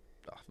 like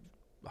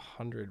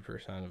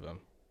 100% of them.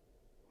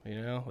 You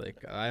know,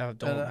 like I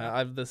don't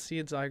have the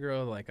seeds I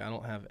grow, like I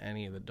don't have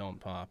any that don't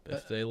pop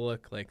if they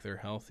look like they're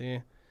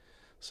healthy.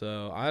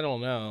 So I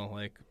don't know,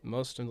 like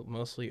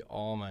mostly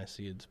all my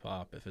seeds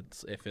pop if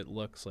it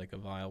looks like a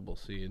viable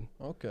seed.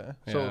 Okay.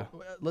 Yeah. So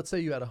let's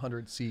say you had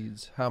 100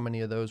 seeds. How many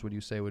of those would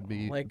you say would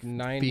be like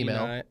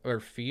 99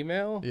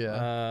 female?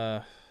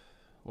 Yeah.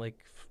 Like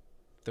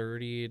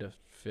 30 to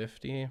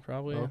 50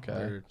 probably.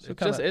 Okay. So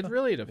it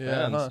really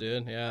depends,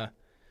 dude. Yeah.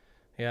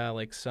 Yeah,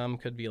 like some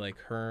could be like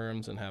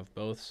herms and have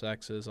both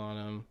sexes on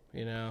them,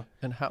 you know.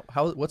 And how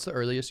what's the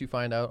earliest you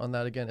find out on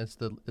that again?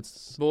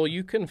 Well,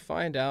 you can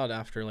find out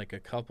after like a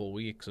couple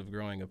weeks of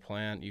growing a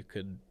plant. You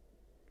could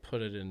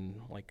put it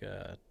in like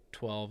a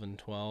 12 and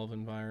 12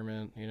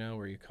 environment, you know,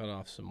 where you cut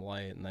off some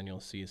light and then you'll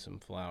see some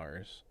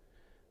flowers.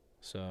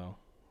 So,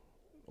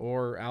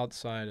 or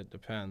outside, it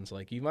depends.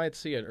 Like you might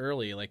see it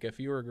early. Like if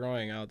you were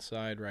growing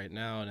outside right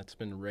now and it's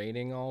been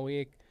raining all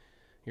week,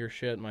 your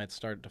shit might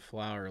start to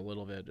flower a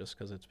little bit just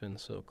because it's been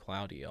so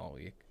cloudy all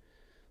week.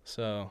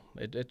 So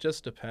it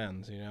just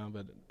depends, you know.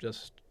 But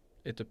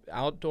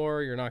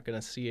outdoor, you're not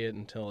gonna see it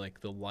until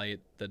like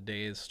the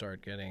days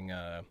start getting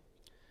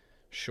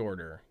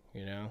shorter,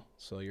 you know.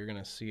 So you're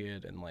gonna see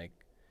it in like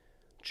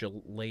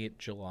late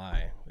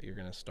July. You're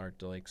gonna start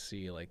to like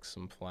see like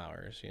some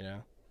flowers, you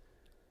know.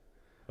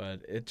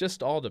 But it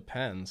just all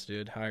depends,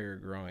 dude, how you're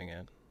growing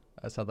it.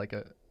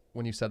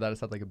 When you said that, it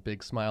sounded like a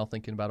big smile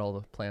thinking about all the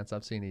plants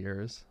I've seen of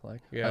yours.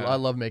 Like, yeah. I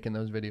love making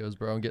those videos,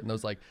 bro, and getting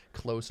those like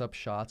close-up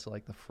shots of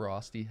like the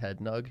frosty head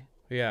nug.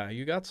 Yeah,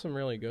 you got some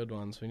really good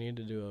ones.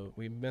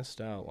 We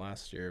missed out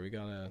last year. We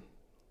gotta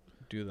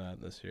do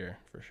that this year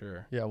for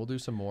sure. Yeah, we'll do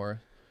some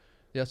more.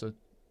 Yeah, so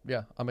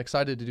yeah, I'm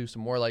excited to do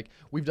some more. Like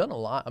we've done a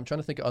lot. I'm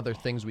trying to think of other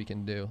things we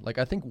can do. Like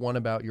I think one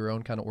about your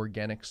own kind of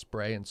organic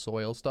spray and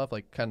soil stuff,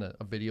 like kind of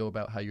a video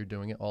about how you're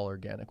doing it all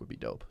organic would be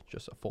dope.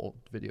 Just a full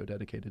video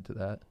dedicated to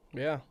that.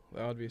 Yeah,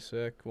 that would be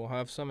sick. We'll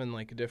have some in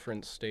like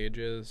different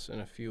stages in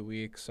a few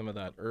weeks. Some of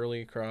that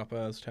early crop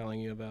I was telling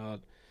you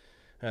about.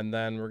 And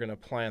then we're going to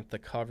plant the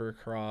cover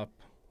crop.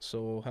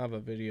 So we'll have a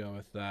video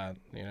with that,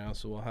 you know.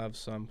 So we'll have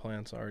some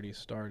plants already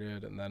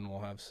started, and then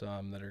we'll have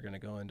some that are going to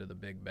go into the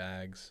big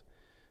bags.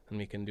 And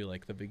we can do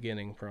like the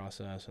beginning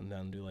process and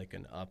then do like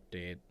an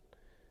update,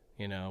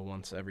 you know,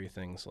 once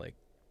everything's like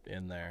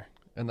in there.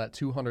 And that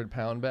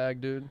 200-pound bag,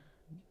 dude?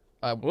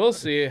 We'll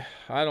see.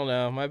 I don't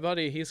know. My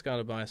buddy, he's got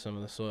to buy some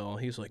of the soil.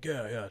 He's like,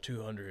 yeah,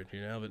 200, you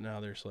know. But now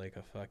there's like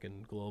a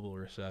fucking global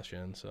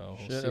recession, so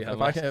we'll see.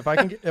 If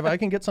I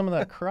can get some of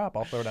that crop,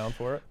 I'll throw down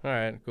for it. All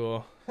right,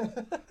 cool.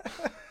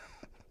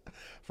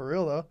 For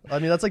real though. I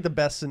mean, that's like the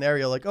best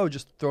scenario. Like, oh,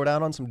 just throw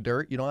down on some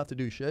dirt. You don't have to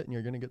do shit, and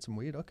you're gonna get some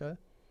weed. Okay.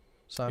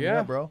 Sign me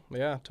up, bro.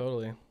 Yeah,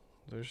 totally.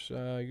 There's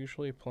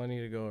usually plenty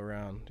to go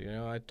around. You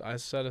know, I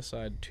set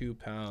aside 2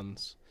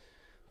 pounds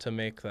to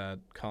make that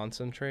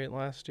concentrate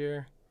last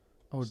year.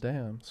 Oh,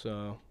 damn.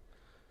 So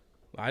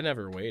I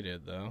never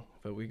waited, though.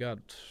 But we got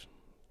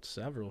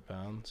several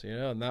pounds, you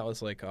know, and that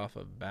was like off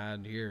a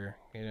bad year,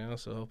 you know.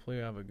 So hopefully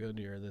we have a good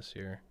year this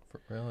year.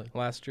 Really?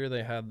 Last year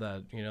they had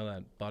that, you know,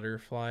 that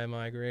butterfly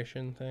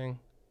migration thing.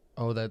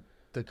 Oh, that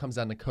comes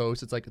down the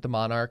coast. It's like the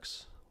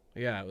monarchs.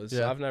 Yeah, it was.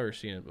 Yeah. I've never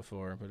seen it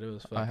before, but it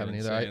was fucking I haven't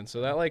insane. either.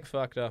 So that like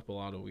fucked up a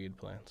lot of weed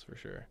plants for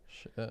sure.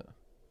 Shit.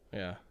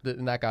 Yeah.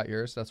 And that got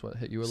yours? That's what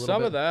hit you a little bit?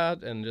 Some of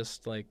that, and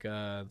just like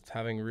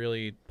having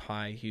really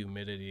high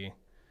humidity,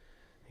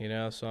 you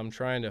know. So I'm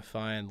trying to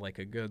find like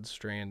a good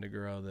strain to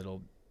grow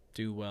that'll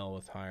do well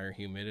with higher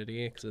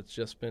humidity, because it's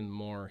just been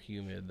more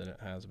humid than it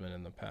has been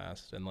in the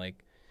past. And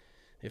like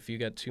if you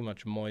get too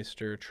much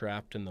moisture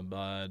trapped in the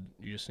bud,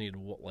 you just need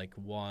like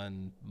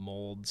one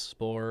mold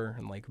spore,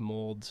 and like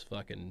mold's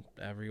fucking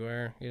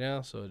everywhere, you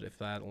know. So if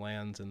that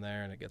lands in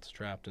there and it gets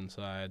trapped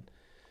inside,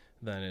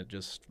 then it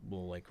just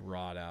will like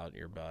rot out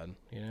your bud,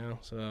 you know.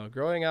 So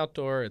growing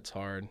outdoor, it's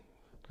hard.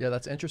 Yeah,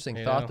 that's interesting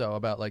thought though,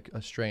 about like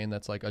a strain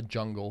that's like a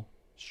jungle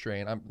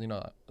strain.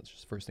 That's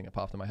just the first thing that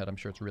popped in my head. I'm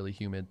sure it's really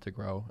humid to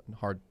grow and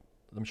hard.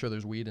 I'm sure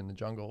there's weed in the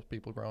jungle,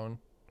 people growing.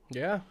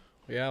 Yeah,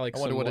 like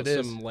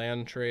some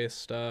land trace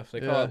stuff. They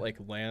call it like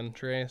land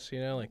trace,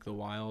 you know, like the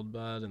wild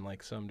bud, and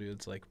like some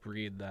dudes like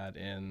breed that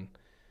in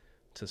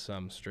to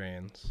some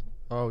strains.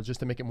 Oh, just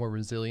to make it more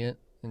resilient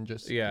and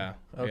just okay.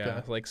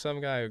 Yeah. Like some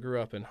guy who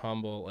grew up in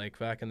Humboldt, like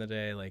back in the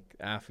day, like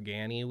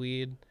Afghani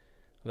weed,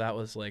 that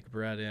was like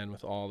bred in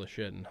with all the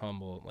shit in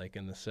Humboldt, like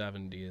in the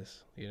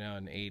 70s, you know,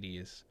 and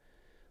 80s.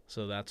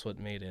 So that's what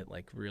made it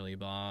like really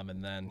bomb.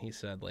 And then he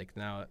said like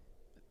now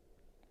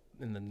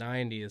in the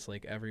 90s,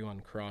 like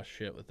everyone crossed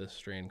shit with this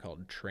strain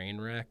called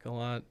Trainwreck a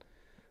lot,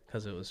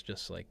 because it was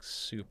just like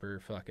super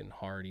fucking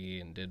hardy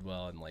and did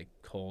well in like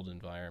cold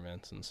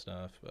environments and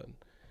stuff. But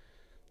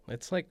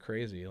it's like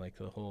crazy, like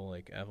the whole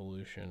like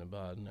evolution of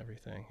bud and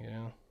everything, you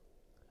know.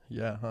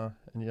 Yeah, huh?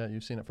 And yeah,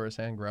 you've seen it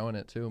firsthand, growing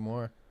it too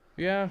more.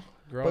 Yeah,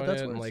 growing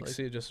it and like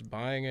see, just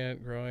buying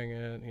it, growing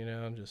it, you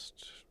know,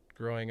 just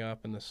growing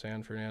up in the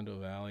San Fernando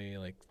Valley,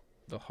 like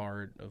the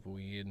heart of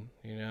weed,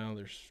 you know.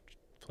 There's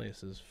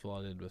places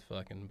flooded with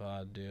fucking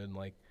bud, dude.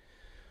 Like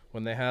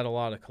when they had a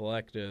lot of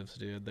collectives,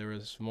 dude, there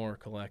was more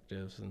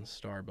collectives than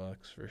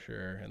Starbucks for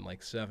sure. And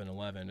like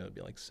 7-Eleven, it would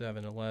be like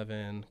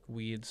 7-Eleven,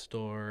 weed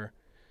store,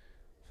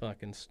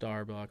 fucking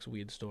Starbucks,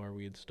 weed store,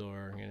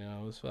 you know.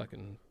 It was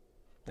fucking,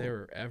 they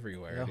were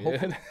everywhere,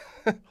 dude.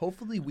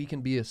 Hopefully we can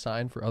be a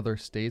sign for other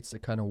states to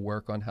kind of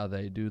work on how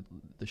they do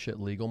the shit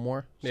legal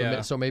more.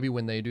 So maybe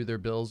when they do their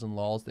bills and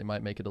laws, they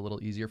might make it a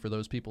little easier for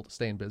those people to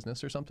stay in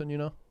business or something, you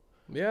know?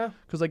 Yeah.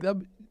 Because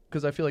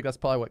I feel like that's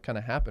probably what kind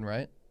of happened,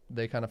 right?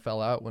 They kind of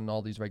fell out when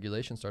all these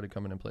regulations started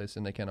coming in place,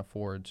 and they can't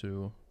afford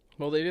to.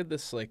 Well, they did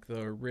this like the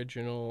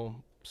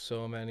original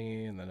so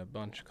many, and then a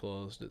bunch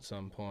closed at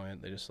some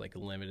point. They just like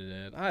limited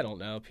it. I don't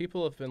know.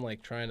 People have been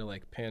like trying to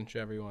like pinch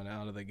everyone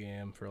out of the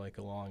game for like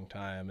a long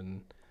time,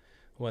 and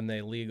when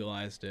they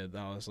legalized it,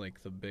 that was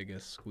like the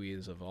biggest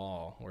squeeze of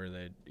all, where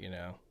they, you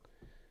know,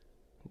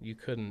 you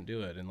couldn't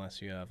do it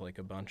unless you have like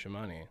a bunch of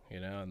money, you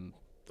know, and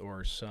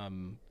or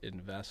some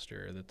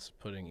investor that's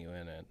putting you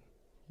in it.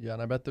 Yeah,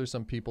 and I bet there's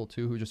some people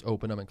too who just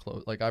open them and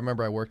close. Like I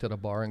remember I worked at a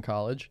bar in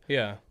college.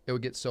 Yeah. It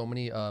would get so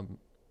many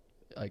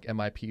like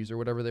MIPs or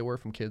whatever they were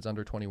from kids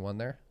under 21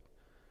 there.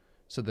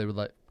 So they would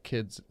let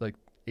kids like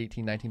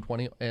 18, 19,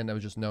 20, and it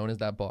was just known as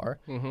that bar.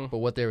 Mm-hmm. But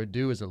what they would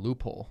do is a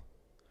loophole.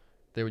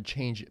 They would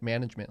change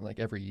management like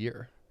every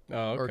year. Oh,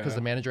 okay. Or because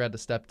the manager had to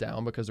step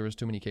down because there was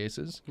too many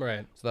cases.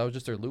 Right. So that was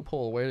just their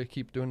loophole, a way to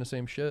keep doing the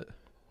same shit.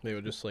 They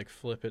would just like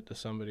flip it to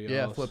somebody else.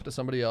 Yeah, flip to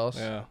somebody else.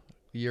 Yeah.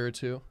 A year or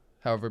two,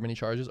 however many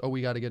charges. Oh,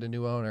 we got to get a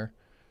new owner.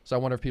 So I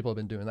wonder if people have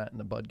been doing that in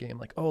the bud game.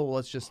 Like,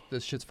 oh,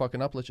 this shit's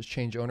fucking up. Let's just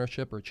change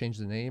ownership or change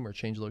the name or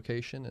change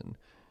location and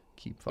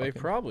keep fucking. They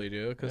probably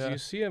do, because you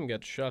see them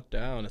get shut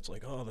down. It's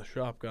like, oh, the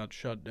shop got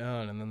shut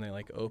down, and then they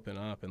like open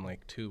up in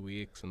like 2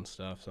 weeks and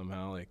stuff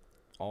somehow, like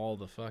all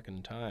the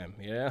fucking time.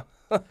 Yeah.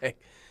 Like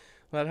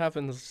that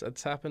happens.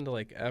 It's happened to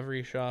like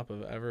every shop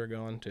I've ever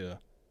gone to.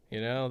 You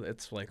know,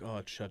 it's like, oh,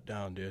 it's shut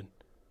down, dude.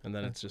 And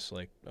then it's just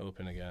like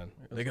open again.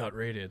 They got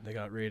raided.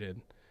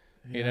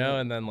 Yeah. You know,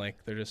 and then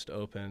like they're just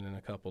open in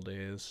a couple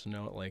days.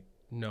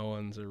 No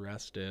one's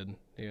arrested.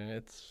 You know,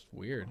 it's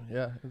weird.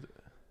 Yeah.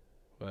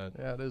 But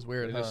yeah, it is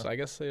weird. I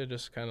guess they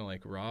just kind of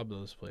like rob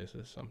those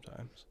places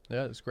sometimes.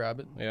 Yeah, just grab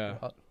it. Yeah.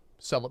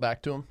 Sell it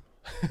back to them.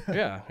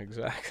 Yeah,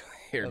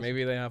 exactly. Or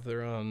maybe they have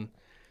their own,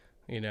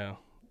 you know,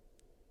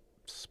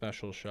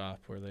 special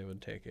shop where they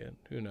would take it.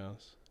 Who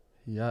knows?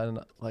 Yeah, and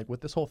like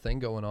with this whole thing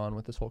going on,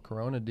 with this whole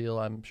Corona deal,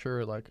 I'm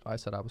sure, like I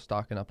said, I was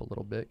stocking up a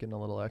little bit, getting a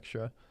little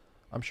extra.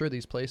 I'm sure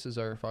these places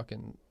are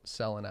fucking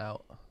selling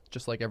out,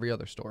 just like every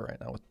other store right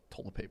now with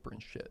toilet paper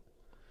and shit.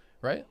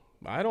 Right?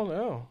 I don't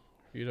know.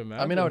 You'd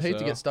imagine. I mean, I would hate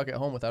to get stuck at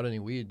home without any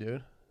weed,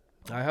 dude.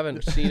 I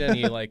haven't seen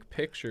any like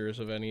pictures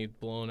of any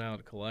blown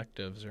out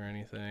collectives or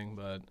anything,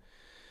 but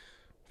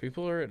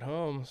people are at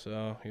home,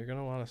 so you're going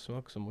to want to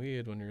smoke some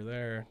weed when you're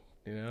there.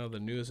 You know, the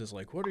news is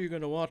like, what are you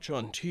going to watch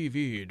on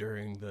TV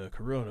during the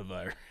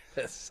coronavirus?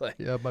 It's like,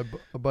 yeah, my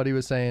buddy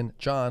was saying,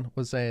 John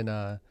was saying,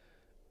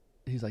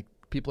 he's like,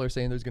 people are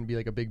saying there's going to be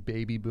like a big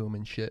baby boom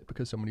and shit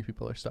because so many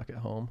people are stuck at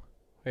home.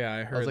 Yeah,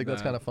 I heard I was like, that.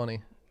 that's kind of funny.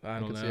 I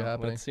don't know.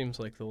 That seems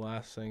like the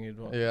last thing you'd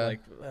want. Yeah.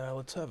 Like,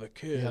 let's have a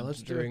kid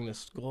let's during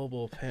this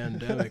global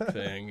pandemic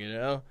thing, you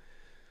know?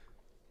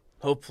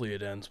 Hopefully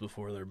it ends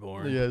before they're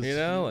born. Yes. You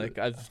know, like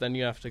then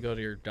you have to go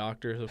to your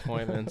doctor's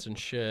appointments and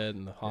shit,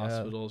 and the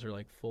hospitals are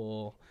like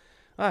full.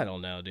 I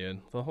don't know, dude.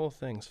 The whole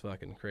thing's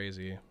fucking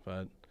crazy,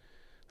 but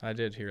I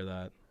did hear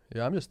that.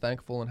 Yeah, I'm just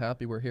thankful and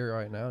happy we're here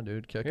right now,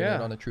 dude. Kicking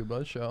it on the True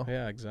Buzz show.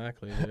 Yeah,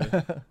 exactly,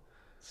 dude.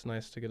 It's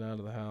nice to get out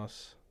of the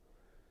house.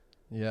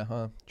 Yeah,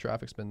 huh?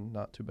 Traffic's been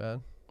not too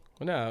bad.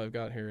 Well, no, I've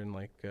got here in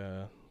like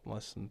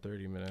less than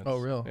 30 minutes. Oh,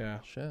 real? Yeah.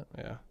 Shit.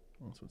 Yeah.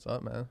 That's what's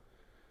up, man.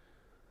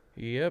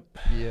 Yep.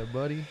 Yeah,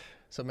 buddy.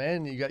 So,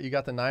 man, you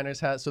got the Niners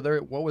hat. So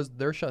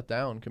they're shut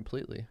down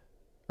completely,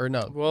 or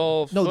no?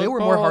 Well, no, they were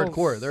more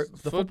hardcore.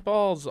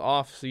 Football's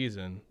off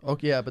season.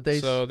 Okay, yeah, but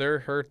they're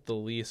hurt the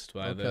least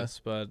by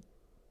this, but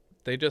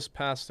they just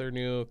passed their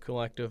new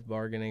collective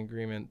bargaining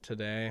agreement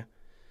today,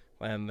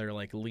 and their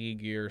like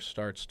league year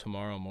starts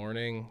tomorrow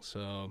morning.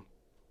 So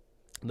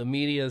the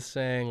media is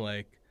saying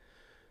like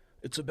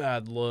it's a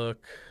bad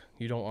look.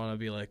 You don't want to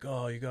be like,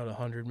 oh, you got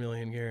 $100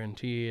 million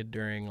guaranteed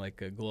during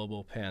like a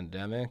global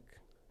pandemic.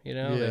 You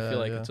know, they feel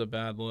like it's a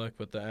bad look,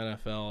 but the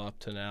NFL up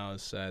to now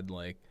has said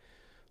like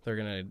they're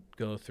gonna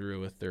go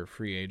through with their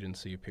free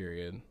agency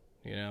period.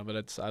 You know,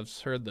 but I've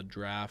heard the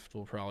draft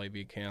will probably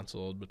be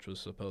canceled, which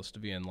was supposed to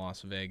be in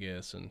Las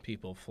Vegas, and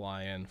people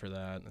fly in for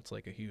that. And it's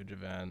like a huge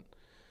event.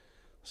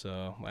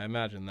 So I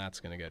imagine that's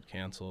gonna get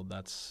canceled.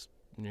 That's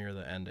near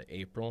the end of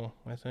April,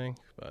 I think.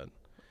 But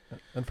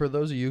and for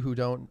those of you who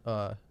don't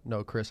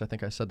know Chris, I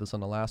think I said this on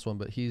the last one,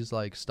 but he's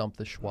like Stump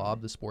the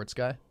Schwab, the sports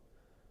guy.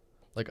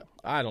 Like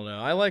I don't know.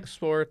 I like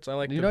sports. I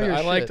like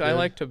I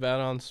like to bet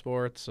on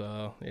sports.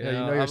 So you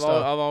know your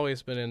stuff. I've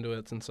always been into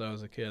it since I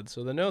was a kid.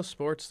 So the no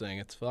sports thing,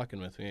 it's fucking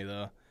with me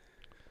though.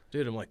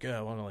 Dude, I'm like, yeah,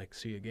 I want to like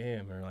see a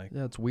game or like.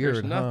 Yeah, it's weird.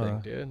 There's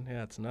nothing, dude.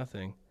 Yeah, it's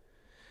nothing.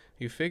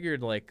 You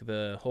figured like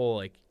the whole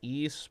like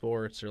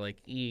e-sports or like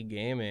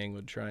e-gaming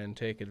would try and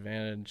take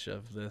advantage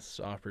of this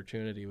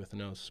opportunity with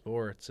no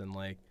sports, and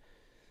like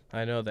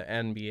I know the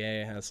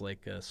NBA has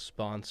like a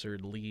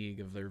sponsored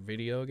league of their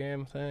video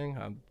game thing.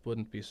 I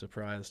wouldn't be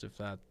surprised if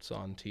that's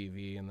on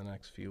TV in the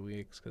next few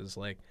weeks, because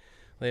like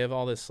they have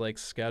all this like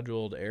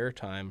scheduled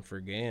airtime for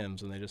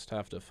games, and they just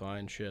have to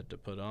find shit to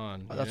put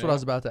on. That's what I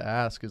was about to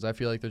ask, because I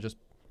feel like they're just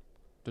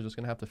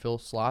gonna have to fill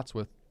slots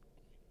with.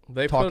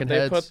 They put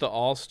the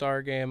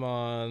All-Star game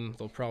on.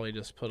 They'll probably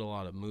just put a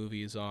lot of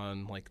movies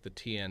on, like the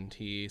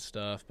TNT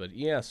stuff. But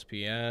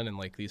ESPN and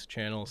like these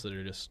channels that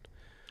are just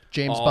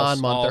James Bond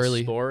month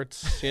early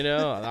sports, you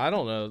know, I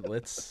don't know.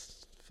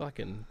 It's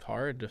fucking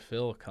hard to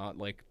fill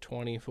like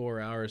 24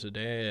 hours a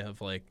day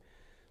of like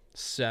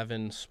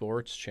 7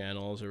 sports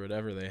channels or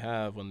whatever they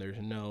have when there's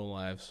no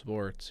live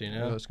sports, you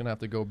know. It's gonna have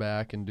to go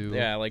back and do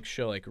like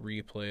show like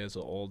replays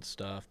of old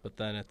stuff, but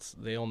then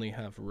they only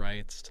have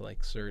rights to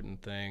like certain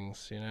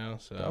things, you know.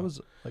 So that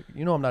was like,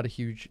 you know, I'm not a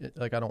huge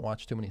like, I don't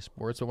watch too many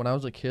sports, but when I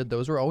was a kid,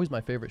 those were always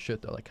my favorite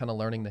shit though, like kind of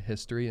learning the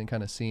history and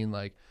kind of seeing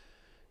like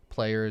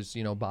players,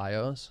 you know,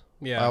 bios.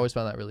 I always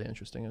found that really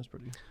interesting. It was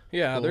pretty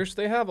cool.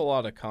 They have a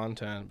lot of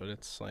content, but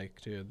it's like,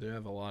 dude, they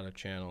have a lot of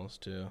channels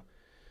too,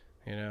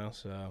 you know.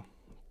 So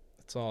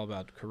it's all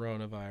about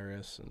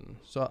coronavirus. And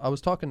so I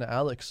was talking to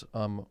Alex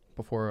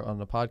before on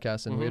the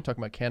podcast, and we were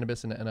talking about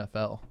cannabis in the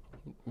NFL.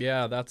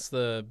 Yeah, that's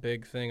the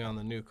big thing on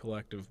the new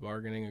collective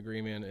bargaining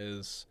agreement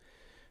is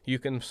you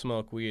can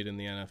smoke weed in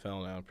the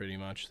NFL now. Pretty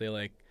much, they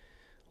like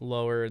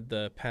lowered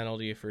the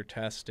penalty for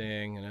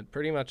testing, and it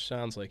pretty much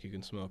sounds like you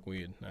can smoke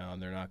weed now,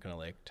 and they're not gonna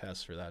like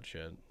test for that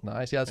shit.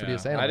 Nice. Yeah, that's what he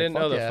was saying. I didn't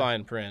know the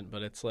fine print,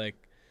 but it's like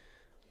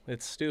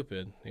it's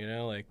stupid, you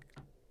know, like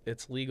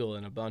it's legal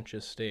in a bunch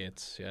of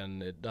states,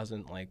 and it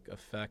doesn't like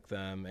affect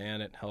them,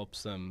 and it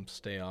helps them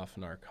stay off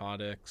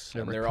narcotics,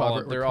 and they're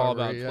all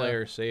about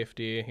player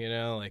safety, you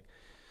know. Like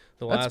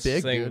the last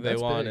thing they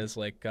want is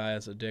like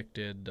guys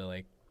addicted to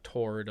like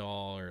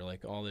Toradol or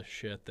like all this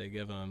shit they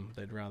give them.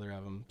 They'd rather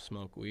have them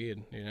smoke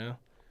weed, you know.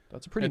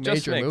 That's a pretty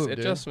major move, dude.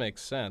 It just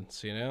makes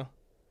sense, you know.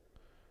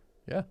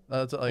 Yeah,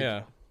 that's like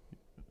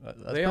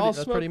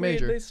that's pretty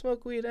major. They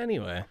smoke weed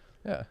anyway.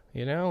 Yeah,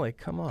 you know, like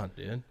come on,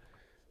 dude.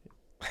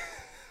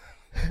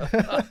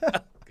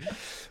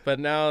 But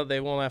now they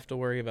won't have to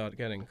worry about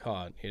getting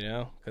caught, you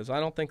know, because I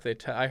don't think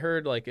I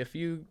heard like if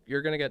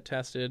you're gonna get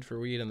tested for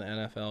weed in the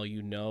NFL,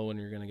 you know when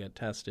you're gonna get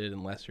tested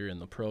unless you're in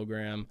the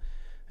program.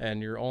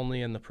 And you're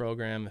only in the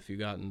program if you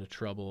got into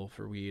trouble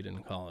for weed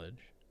in college,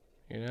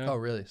 you know? Oh,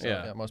 really? So,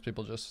 yeah, most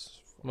people,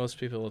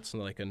 it's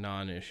like a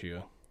non-issue.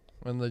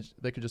 And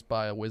they could just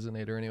buy a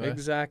Whizzinator anyway.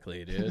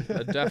 Exactly, dude.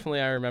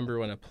 Definitely, I remember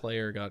when a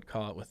player got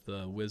caught with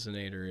the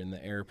Whizzinator in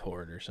the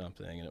airport or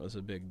something, and it was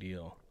a big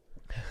deal.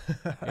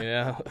 You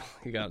know?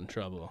 He got in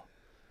trouble.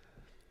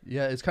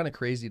 Yeah, it's kind of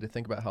crazy to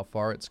think about how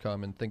far it's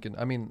come, and thinking,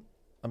 I mean,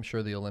 I'm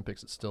sure the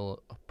Olympics, it's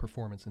still a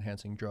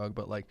performance-enhancing drug,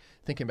 but like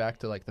thinking back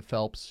to like the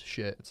Phelps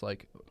shit, it's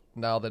like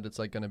now that it's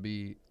like going to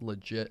be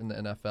legit in the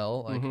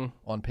NFL, like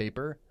on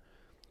paper,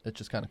 it's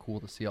just kind of cool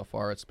to see how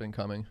far it's been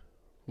coming.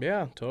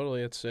 Yeah,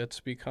 totally. It's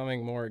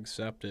becoming more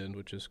accepted,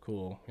 which is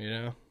cool. You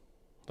know,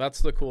 that's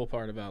the cool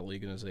part about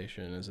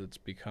legalization is it's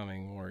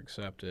becoming more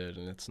accepted,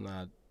 and it's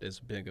not as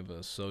big of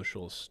a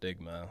social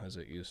stigma as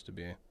it used to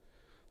be.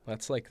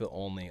 That's like the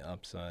only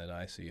upside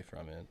I see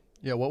from it.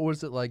 Yeah, what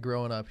was it like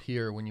growing up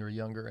here when you were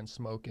younger and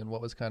smoking?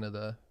 What was kind of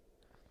the,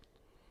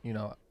 you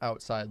know,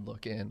 outside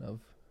look in of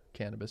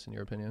cannabis in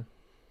your opinion?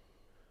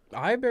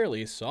 I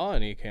barely saw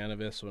any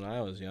cannabis when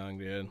I was young,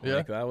 dude. Yeah?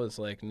 Like, that was,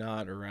 like,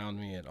 not around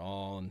me at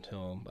all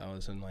until I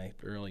was in my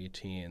early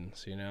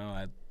teens, you know?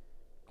 I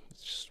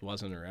just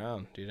wasn't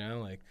around, you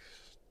know? Like,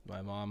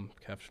 my mom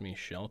kept me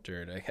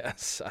sheltered, I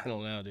guess. I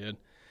don't know, dude.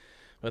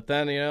 But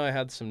then, you know, I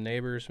had some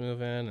neighbors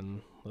move in,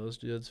 and those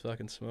dudes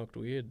fucking smoked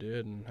weed,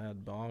 dude, and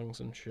had bongs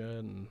and shit,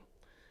 and,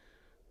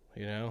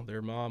 you know,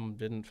 their mom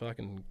didn't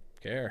fucking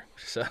care.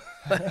 So,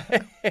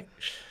 that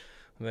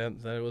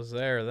it was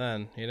there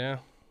then, you know?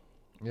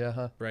 Yeah,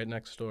 huh? Right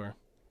next door.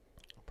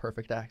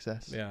 Perfect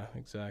access. Yeah,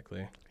 exactly.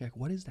 You're like,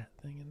 what is that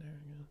thing in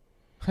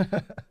there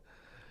again?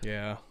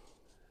 Yeah.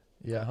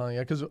 Yeah, huh? Yeah,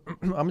 because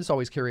I'm just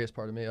always curious,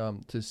 part of me,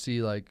 to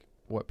see, like,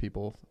 what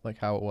people, like,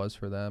 how it was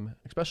for them,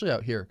 especially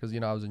out here, because, you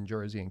know, I was in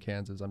Jersey and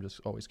Kansas. I'm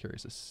just always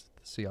curious to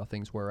see how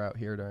things were out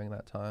here during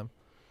that time.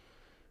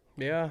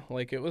 Yeah,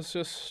 like, it was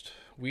just,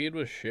 weed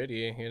was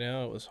shitty, you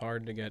know? It was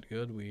hard to get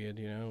good weed,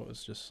 you know? It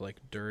was just, like,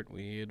 dirt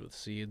weed with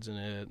seeds in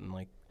it, and,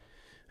 like,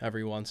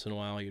 every once in a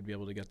while you'd be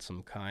able to get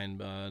some kind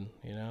bud,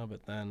 you know?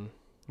 But then...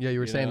 Yeah, you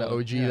were saying know, the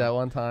OG yeah. that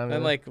one time.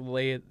 And, like,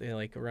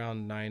 like,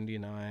 around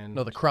 99...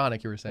 No, the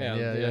Chronic you were saying.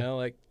 Yeah, you know,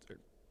 like,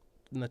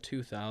 in the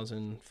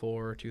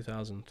 2004,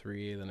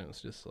 2003, then it was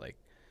just, like,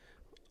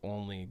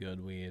 only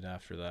good weed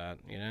after that,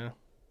 you know?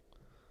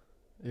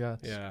 Yeah.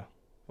 Yeah.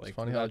 Like,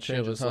 funny how it that shit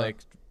changes, was, huh? like,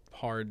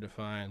 hard to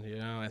find, you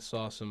know? I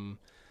saw some,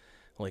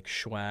 like,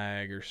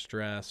 swag or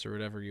stress or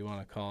whatever you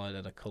want to call it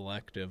at a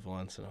collective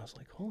once, and I was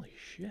like, holy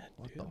shit,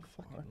 What dude, the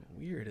fucking fuck?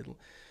 weird.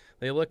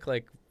 They look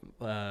like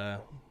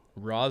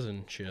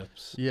rosin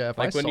chips. Yeah, if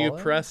like I when saw you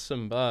that, press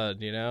some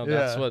bud, you know,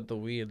 that's Yeah. what the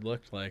weed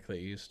looked like that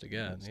you used to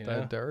get, it's you that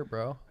know? dirt,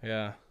 bro.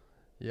 Yeah.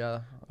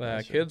 Yeah.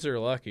 that shit. Kids are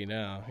lucky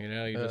now, you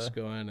know? You Yeah. just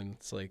go in and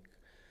it's like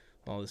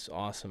all this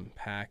awesome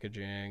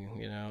packaging,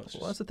 you know? It's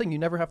Well, just, that's the thing. You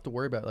never have to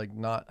worry about, like,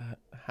 not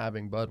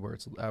having bud where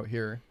it's out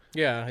here.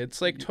 yeah,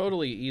 it's like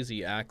totally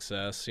easy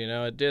access, you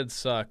know? It did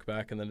suck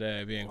back in the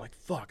day being like,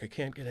 fuck, I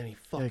can't get any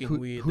fucking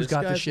weed. who's This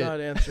got the guy's shit? not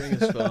answering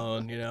his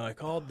phone, you know? I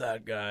called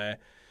that guy.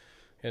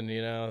 And,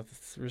 you know,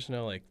 there's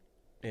no, like,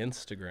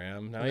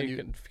 Instagram. Now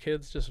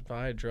kids just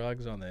buy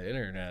drugs on the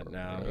internet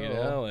now, you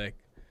know? Like,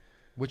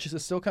 Which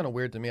is still kind of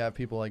weird to me. I have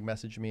people, like,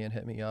 message me and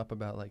hit me up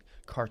about, like,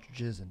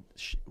 cartridges and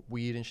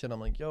weed and shit. I'm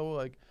like, yo,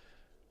 like,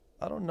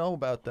 I don't know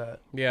about that.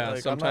 yeah, Like, I'm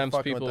not sometimes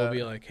fucking with people will that.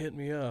 be like, hit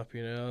me up,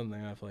 you know? And they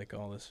have, like,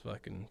 all this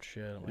fucking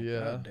shit. I'm like, Yeah.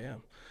 God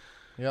damn.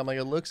 Yeah, I'm like,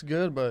 it looks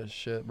good, but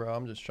shit, bro,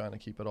 I'm just trying to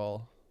keep it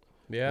all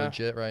Yeah.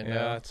 legit right Yeah,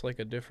 now. it's like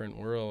a different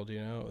world,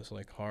 you know? It was,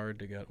 like, hard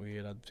to get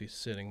weed. I'd be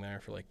sitting there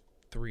for, like,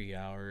 3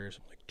 hours.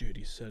 I'm like, dude,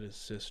 he said his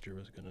sister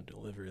was going to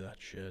deliver that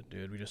shit,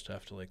 dude. We just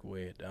have to, like,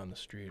 weigh it down the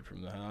street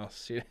from the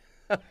house. You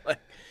know? Like,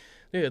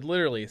 dude,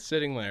 literally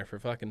sitting there for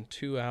fucking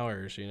 2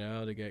 hours, you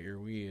know, to get your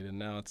weed. And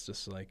now it's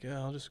just like, yeah,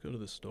 I'll just go to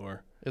the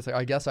store. It's like,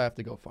 I guess I have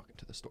to go fucking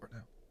to the store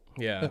now.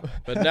 Yeah.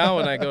 But now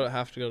when I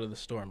have to go to the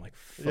store, I'm like,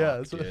 fuck,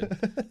 Yeah, dude.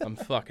 I'm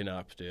fucking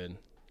up, dude.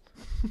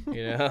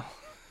 You know?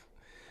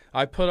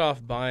 I put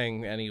off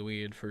buying any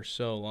weed for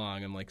so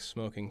long. I'm, like,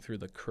 smoking through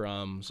the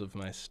crumbs of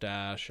my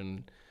stash.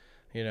 And,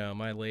 you know,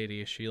 my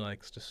lady, she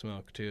likes to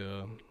smoke,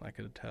 too. I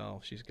could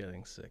tell she's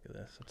getting sick of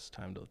this. It's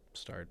time to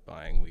start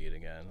buying weed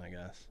again, I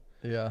guess.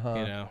 Yeah, huh?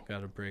 You know,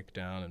 got to break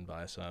down and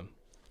buy some.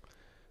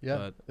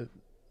 Yeah,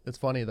 it's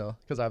funny though,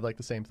 because I have, like,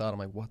 the same thought. I'm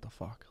like, what the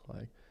fuck,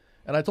 like,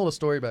 and I told a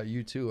story about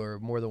you too, or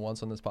more than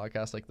once on this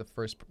podcast. Like,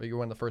 you were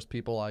one of the first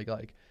people I,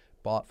 like,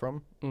 bought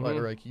from, like,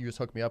 or, like, you just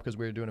hooked me up because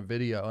we were doing a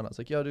video, and I was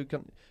like, yo, dude,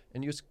 come,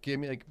 and you just gave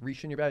me, like,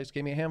 reached in your bag, just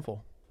gave me a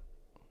handful.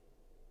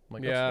 I'm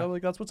like, Yeah.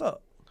 that's what's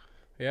up.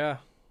 Yeah.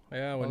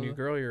 Yeah, when you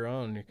grow your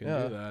own, you can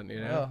do that, you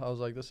know? Yeah, I was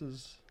like, this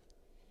is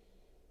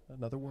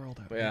another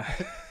world out Yeah.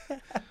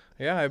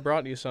 Yeah, I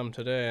brought you some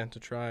today to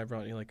try. I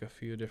brought you, like, a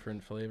few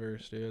different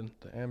flavors, dude.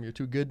 Damn, you're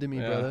too good to me,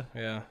 Yeah, brother.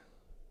 yeah.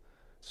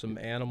 Some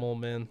animal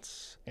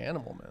mints,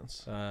 Animal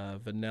mints.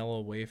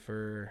 vanilla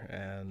wafer,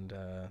 and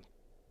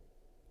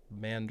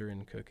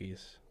mandarin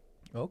cookies.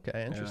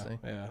 Okay, interesting.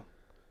 Yeah.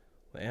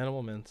 The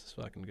animal mints is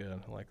fucking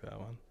good. I like that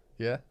one.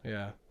 Yeah,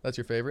 Yeah. that's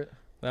your favorite.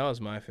 That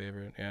was my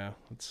favorite, yeah.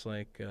 It's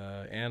like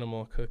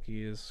animal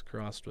cookies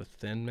crossed with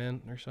Thin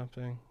Mint or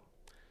something.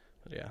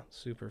 But yeah,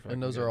 super fucking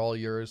And those good. are all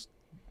yours,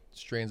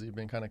 strains that you've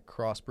been kind of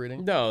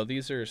crossbreeding. No,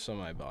 these are some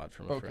I bought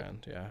from a Okay.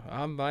 friend,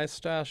 yeah. My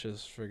stash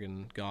is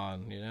friggin'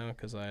 gone, you know,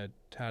 because I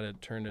had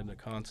it turned into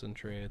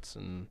concentrates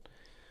and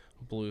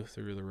blew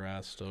through the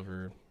rest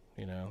over,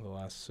 you know, the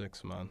last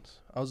 6 months.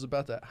 I was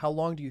about to. How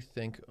long do you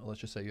think?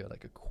 Let's just say you had,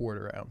 like, a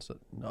quarter ounce of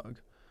nug.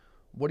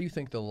 What do you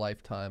think the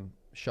lifetime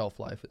shelf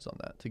life is on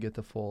that to get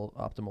the full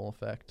optimal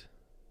effect?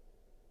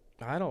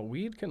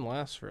 Weed can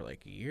last for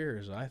like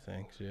years, I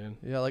think, dude.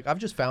 Yeah, like, I've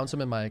just found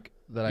some in my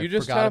that I You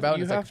just forgot have, about.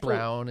 you And it's, have like, to,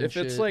 brown and if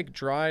shit. it's like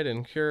dried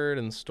and cured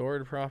and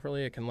stored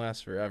properly, it can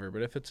last forever.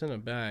 But if it's in a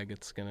bag,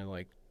 it's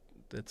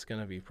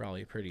gonna be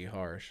probably pretty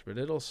harsh. But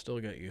it'll still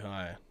get you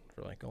high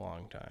for like a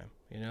long time,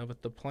 you know.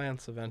 But the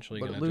plant's eventually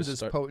but gonna it loses just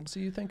start.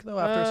 potency, you think, though,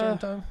 after a certain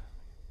time?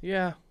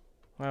 Yeah,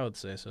 I would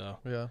say so.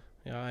 Yeah,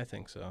 Yeah, I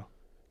think so.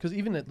 because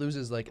even it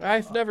loses, like,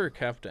 I've never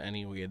kept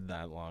any weed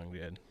that long,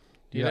 dude.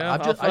 You know?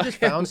 I just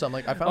found some.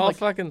 Like I found I'll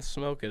fucking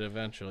smoke it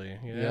eventually.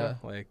 You know? Yeah.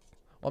 Like.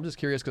 Well, I'm just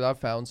curious because I've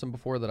found some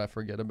before that I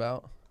forget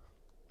about,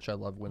 which I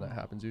love when that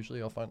happens.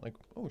 Usually I'll find like,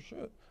 oh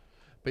shit.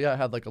 But yeah, I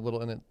had like a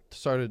little, and it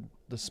started.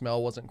 The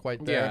smell wasn't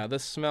quite there. Yeah, the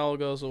smell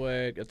goes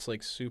away. It's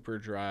like super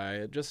dry.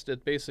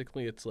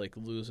 It's like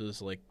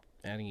loses like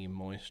any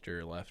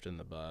moisture left in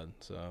the bud.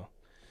 So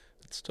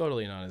it's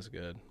totally not as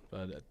good,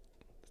 but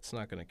it's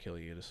not gonna kill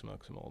you to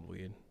smoke some old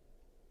weed.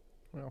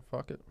 Well,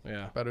 fuck it.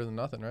 Yeah. Better than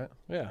nothing, right?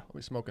 Yeah. I'll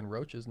be smoking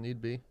roaches, need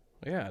be.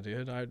 Yeah,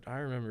 dude. I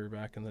remember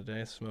back in the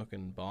day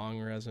smoking bong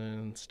resin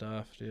and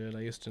stuff, dude. I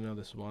used to know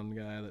this one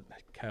guy that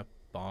kept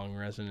bong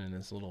resin in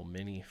his little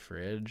mini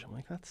fridge. I'm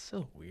like, that's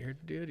so weird,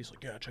 dude. He's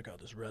like, yeah, check out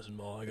this resin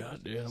ball I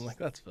got, dude. I'm like,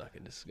 that's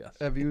fucking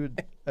disgusting. Have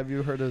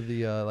you heard of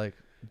the like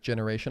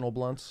generational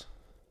blunts?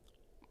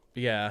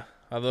 Yeah.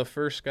 The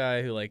first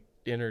guy who like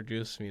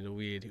introduced me to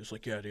weed, he was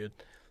like, yeah, dude,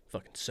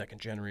 fucking second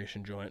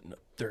generation joint and a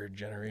third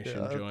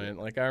generation joint.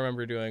 Like I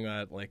remember doing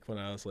that like when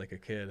I was like a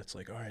kid. It's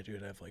like, all right,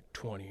 dude, I have like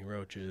 20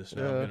 roaches.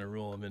 Now I'm gonna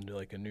roll them into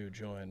like a new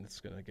joint. It's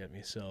gonna get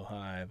me so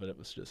high, but it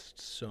was just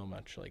so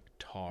much like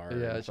tar.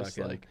 Yeah, it's just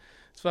like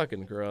it's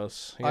fucking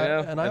gross. You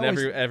know? And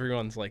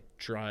everyone's like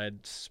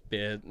dried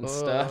spit and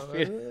stuff.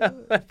 You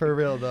know? For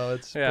real though,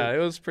 it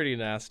was pretty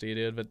nasty,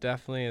 dude. But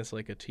definitely as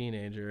like a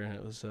teenager,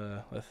 it was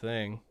a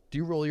thing. Do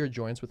you roll your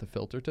joints with a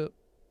filter tip?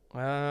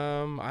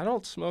 I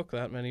don't smoke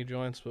that many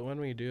joints, but when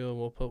we do,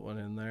 we'll put one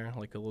in there,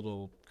 like a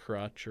little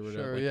crutch or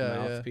whatever,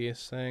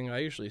 mouthpiece thing. I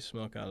usually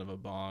smoke out of a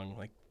bong,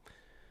 like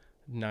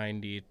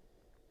 95%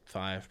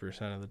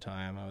 of the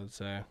time, I would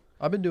say.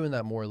 I've been doing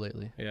that more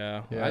lately.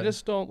 Yeah. I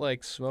just don't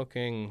like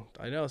smoking.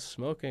 I know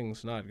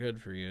smoking's not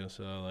good for you,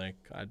 so like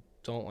I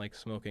don't like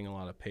smoking a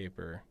lot of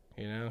paper,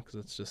 you know, because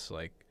it's just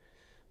like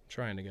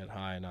trying to get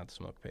high, not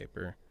smoke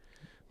paper.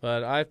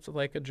 But I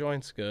like a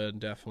joint's good,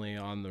 definitely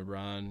on the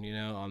run, you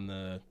know, on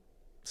the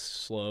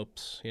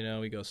slopes, you know,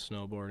 we go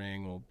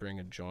snowboarding, we'll bring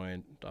a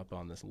joint up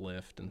on this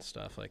lift and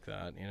stuff like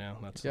that, you know.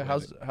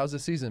 How's the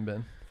season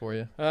been for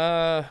you?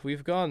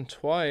 We've gone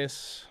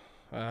twice.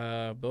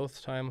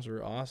 Both times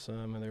were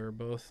awesome, and they were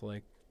both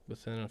like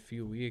within a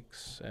few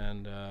weeks.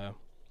 And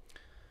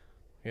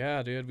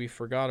yeah, dude, we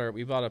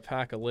bought a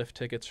pack of lift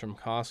tickets from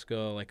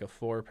Costco, like a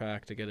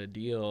 4-pack to get a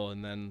deal,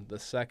 and then the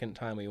second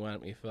time we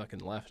went, we fucking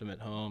left them at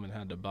home and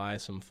had to buy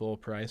some full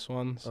price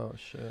ones. Oh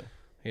shit.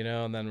 You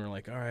know, and then we're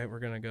like, all right, we're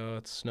going to go.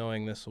 It's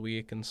snowing this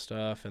week and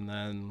stuff. And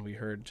then we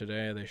heard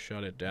today they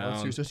shut it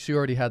down. So you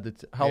already had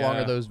how long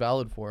are those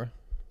valid for?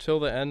 Till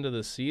the end of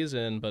the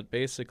season, but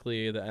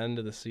basically the end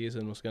of the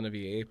season was going to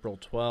be April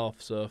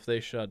 12th. So if they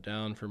shut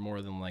down for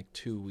more than like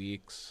 2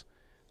 weeks,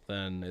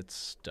 then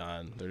it's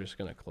done. They're just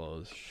going to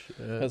close.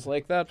 Because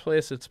like that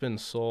place, it's been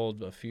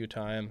sold a few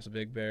times,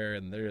 Big Bear,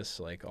 and they're just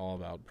like all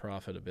about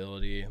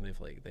profitability.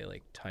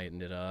 They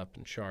tightened it up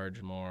and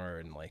charge more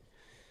and like,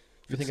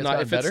 if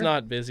it's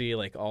not busy,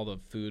 like all the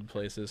food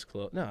places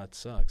close. No, it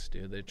sucks,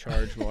 dude. They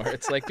charge more.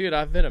 It's like, dude,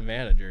 I've been a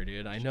manager,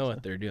 dude. I know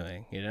what they're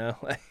doing, you know?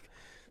 Like,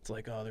 it's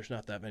like, oh, there's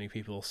not that many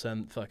people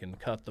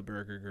cut the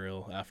burger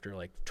grill after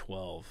like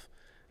 12.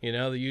 You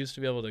know, they used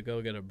to be able to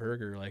go get a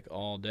burger like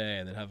all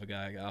day. They'd have a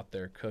guy out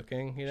there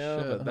cooking, you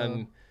know, but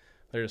then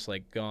they're just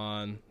like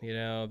gone, you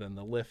know. Then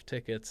the lift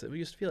tickets, it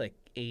used to be like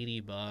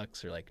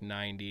 $80 or like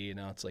 90.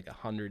 Now it's like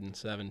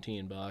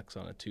 $117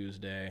 on a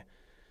Tuesday.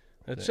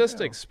 It's just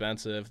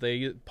expensive.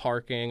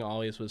 Parking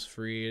always was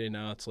free.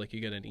 Now it's like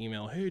you get an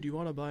email, hey, do you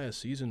want to buy a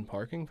season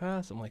parking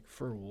pass? I'm like,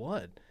 for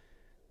what?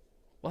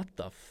 What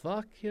the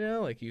fuck? You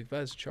know, like you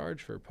guys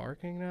charge for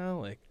parking now?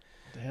 Like,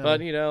 damn.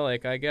 But you know,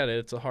 like I get it.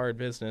 It's a hard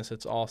business.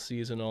 It's all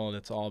seasonal and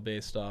it's all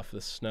based off the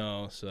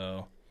snow.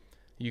 So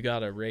you got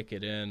to rake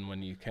it in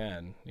when you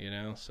can, you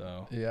know?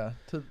 So yeah.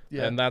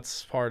 And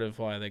that's part of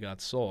why they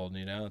got sold,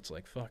 you know? It's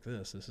like, fuck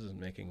this. This isn't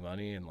making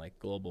money and like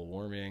global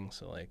warming.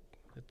 So like,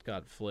 it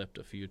got flipped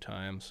a few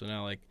times. So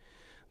now, like,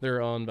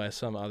 they're owned by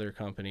some other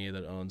company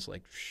that owns,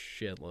 like,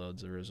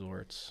 shitloads of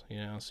resorts, you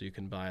know? So you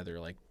can buy their,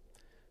 like,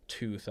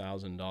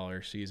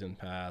 $2,000 season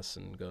pass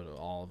and go to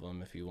all of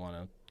them if you want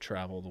to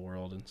travel the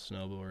world and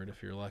snowboard,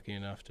 if you're lucky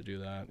enough to do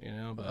that, you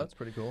know? But that's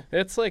pretty cool.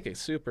 It's, like, a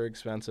super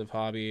expensive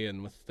hobby,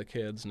 and with the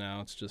kids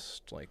now, it's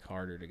just, like,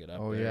 harder to get up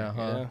there. Oh, yeah,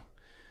 huh? You know?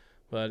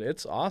 But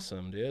it's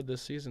awesome, dude.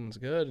 This season's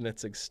good, and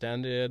it's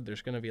extended.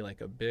 There's going to be,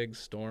 like, a big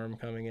storm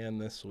coming in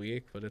this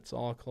week, but it's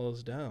all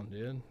closed down,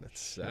 dude.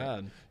 It's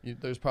sad.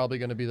 There's probably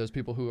going to be those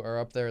people who are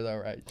up there, though,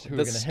 right? Who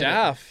the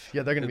staff.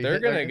 Yeah, they're going to be. They're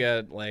going to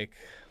get, like,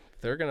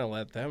 they're going to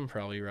let them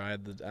probably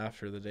ride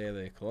after the day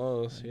they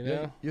close, you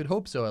know? You'd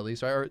hope so, at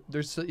least, right? Or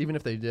there's, even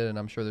if they did, and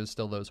I'm sure there's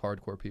still those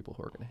hardcore people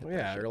who are going to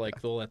hit or,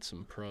 like, they'll let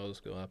some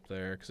pros go up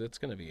there, because it's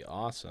going to be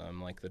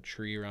awesome. Like, the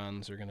tree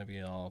runs are going to be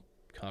all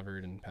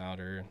covered in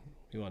powder.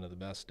 Be one of the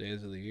best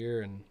days of the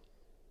year, and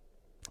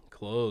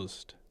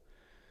closed.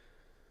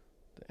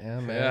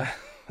 Damn, man.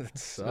 Yeah, it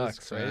sucks.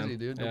 It's crazy, man.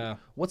 Dude. Yeah.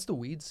 What's the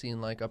weed scene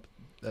like up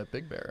at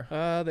Big Bear?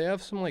 They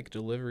have some like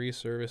delivery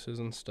services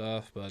and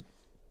stuff, but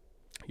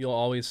you'll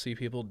always see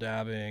people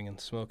dabbing and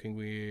smoking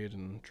weed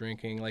and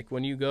drinking. Like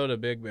when you go to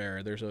Big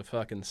Bear, there's a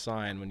fucking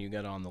sign when you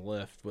get on the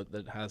lift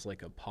that has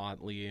like a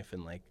pot leaf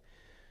and like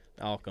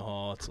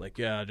alcohol. It's like,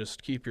 yeah,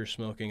 just keep your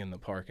smoking in the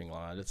parking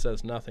lot. It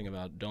says nothing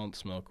about don't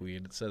smoke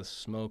weed. It says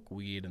smoke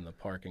weed in the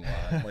parking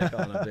lot, like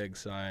on a big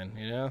sign,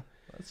 you know?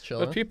 That's chill.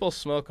 But people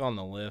smoke on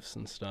the lifts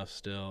and stuff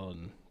still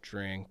and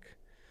drink.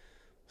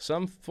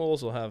 Some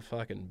fools will have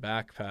fucking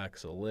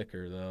backpacks of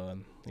liquor, though,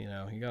 and, you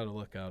know, you got to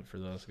look out for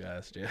those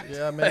guys, dude.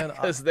 Yeah, man.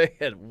 Because they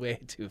get way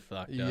too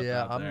fucked up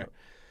out there.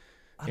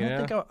 I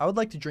don't think I would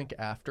like to drink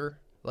after.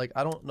 Like,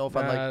 I don't know if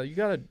I'd like... You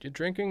got to...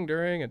 Drinking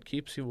during, it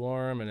keeps you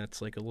warm, and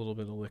it's like a little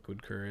bit of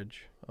liquid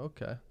courage.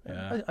 Okay.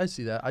 Yeah. I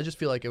see that. I just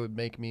feel like it would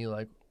make me,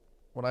 like,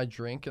 when I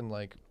drink and,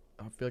 like,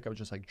 I feel like I would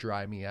just, like,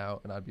 dry me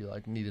out, and I'd be,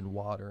 like, needing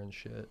water and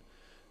shit.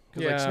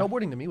 Because, like,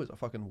 snowboarding to me was a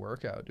fucking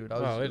workout, dude.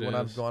 When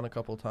I've gone a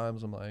couple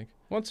times, I'm like...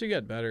 Once you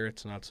get better,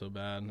 it's not so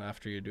bad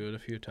after you do it a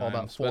few times. All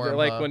about form, but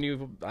like when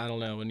you, I don't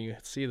know, when you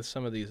see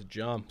some of these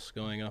jumps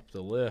going up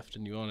the lift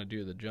and you want to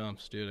do the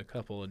jumps, dude, a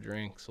couple of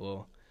drinks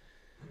will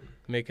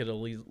make it a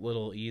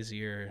little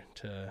easier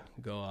to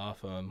go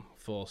off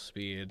full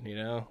speed, you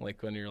know?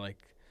 Like when you're, like,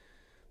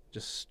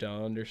 just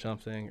stoned or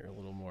something, you're a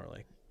little more,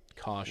 like,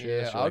 cautious.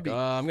 Yeah, you're like,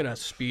 I'm going to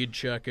speed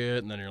check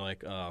it, and then you're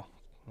like, oh...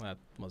 That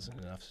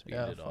wasn't enough speed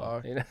at all.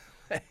 You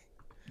know?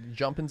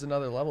 Jumping's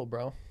another level,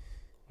 bro.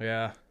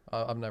 Yeah.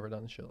 I've never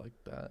done shit like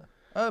that.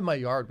 In my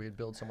yard, we'd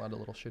build some on a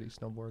little shitty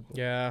snowboard.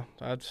 Yeah,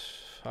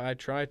 I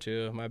try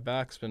to. My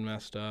back's been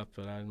messed up,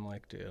 but I'm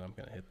like, dude, I'm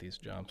going to hit these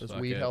jumps. Does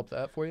weed help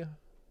that for you?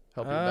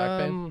 Help your back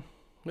pain?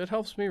 It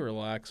helps me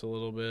relax a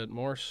little bit.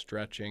 More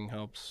stretching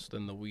helps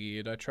than the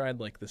weed. I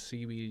tried, like, the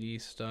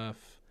CBD stuff.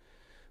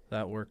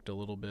 That worked a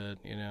little bit,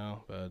 you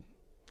know, but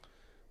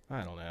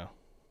I don't know.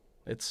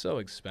 It's so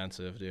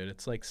expensive, dude.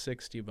 It's like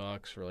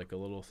 $60 for like a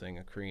little thing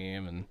of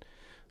cream, and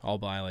I'll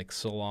buy like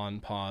Salon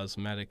Paws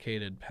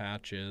medicated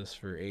patches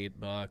for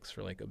 $8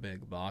 for like a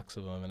big box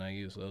of them, and I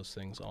use those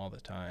things all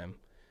the time,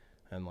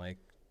 and like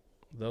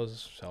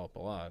those help a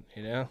lot,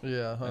 you know?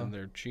 Yeah. And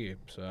they're cheap,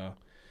 so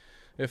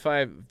if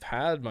I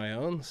had my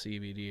own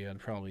CBD, I'd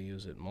probably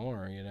use it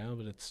more, you know?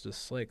 But it's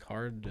just like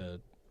hard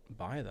to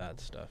buy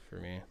that stuff for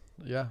me.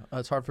 Yeah,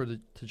 it's hard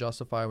to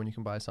justify when you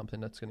can buy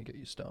something that's going to get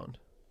you stoned.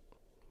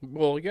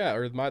 Well, yeah,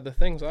 or the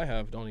things I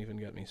have don't even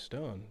get me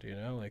stoned, you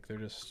know? Like, they're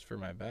just for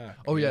my back.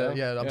 Oh, yeah,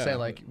 yeah. I'm saying,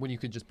 like, when you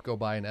could just go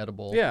buy an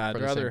edible. Yeah, I'd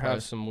rather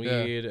have some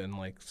weed and,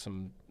 like,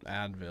 some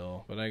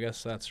Advil. But I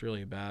guess that's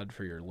really bad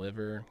for your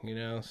liver, you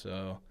know?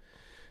 So,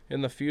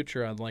 in the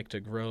future, I'd like to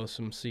grow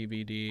some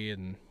CBD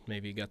and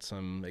maybe get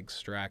some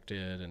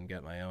extracted and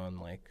get my own,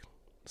 like,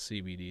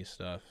 CBD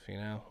stuff, you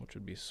know? Which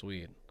would be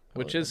sweet.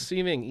 Which is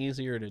seeming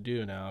easier to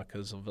do now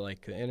because of,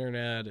 like, the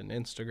internet and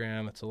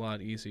Instagram. It's a lot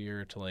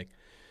easier to, like,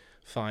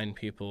 find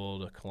people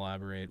to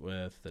collaborate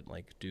with that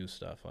like do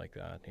stuff like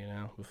that, you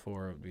know?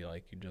 Before it would be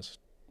like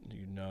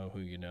you know who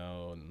you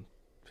know and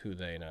who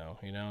they know,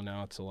 you know?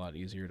 Now it's a lot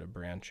easier to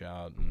branch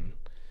out and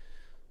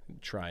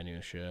try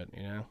new shit,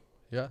 you know?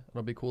 Yeah,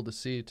 it'll be cool to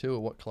see too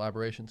what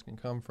collaborations can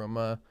come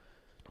from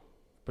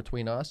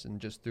between us and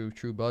just through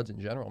True Buds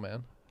in general,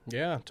 man.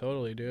 Yeah,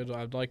 totally, dude.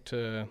 I'd like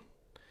to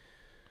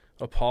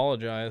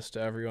apologize to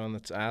everyone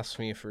that's asked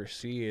me for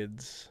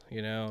seeds.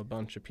 You know, a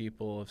bunch of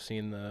people have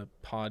seen the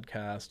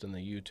podcast and the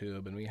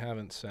YouTube, and we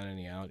haven't sent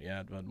any out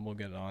yet, but we'll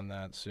get on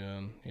that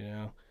soon, you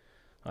know.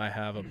 I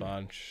have a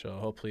bunch, so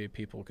hopefully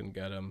people can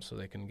get them so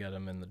they can get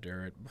them in the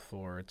dirt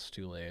before it's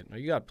too late.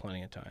 You got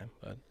plenty of time,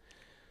 but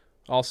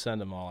I'll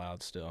send them all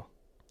out still.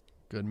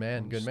 Good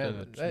man, good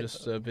man.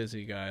 Just a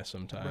busy guy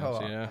sometimes,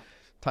 bro, you know.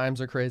 Times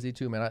are crazy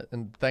too, man.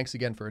 And thanks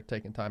again for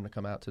taking time to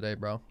come out today,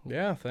 bro.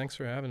 Yeah, thanks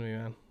for having me,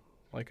 man.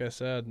 Like I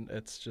said,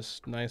 it's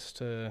just nice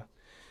to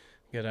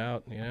get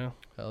out, you know?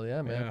 Hell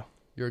yeah, man. Yeah.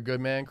 You're a good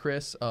man,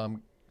 Chris.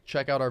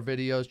 Check out our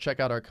videos.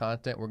 Check out our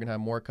content. We're going to have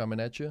more coming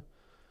at you.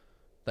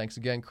 Thanks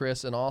again,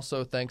 Chris. And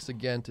also thanks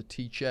again to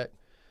T-Check.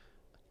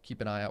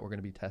 Keep an eye out. We're going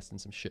to be testing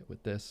some shit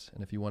with this.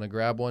 And if you want to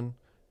grab one,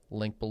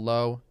 link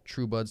below.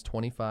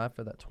 TrueBuds25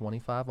 for that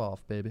 25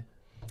 off, baby.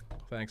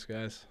 Thanks,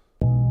 guys.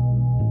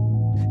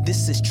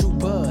 This is True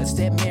Buds,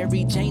 that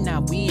Mary Jane,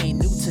 now we ain't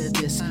new to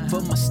this.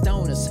 For my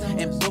stoners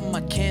and for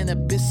my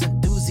cannabis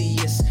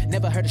enthusiasts,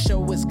 never heard a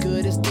show as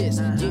good as this.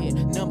 Yeah,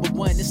 number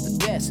one, it's the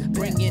best.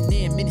 Bringing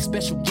in many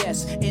special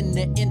guests in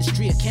the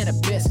industry of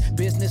cannabis.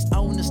 Business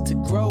owners to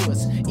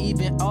growers,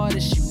 even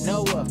artists you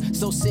know of.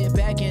 So sit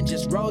back and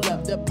just roll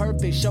up the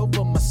perfect show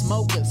for my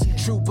smokers.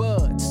 True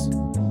Buds.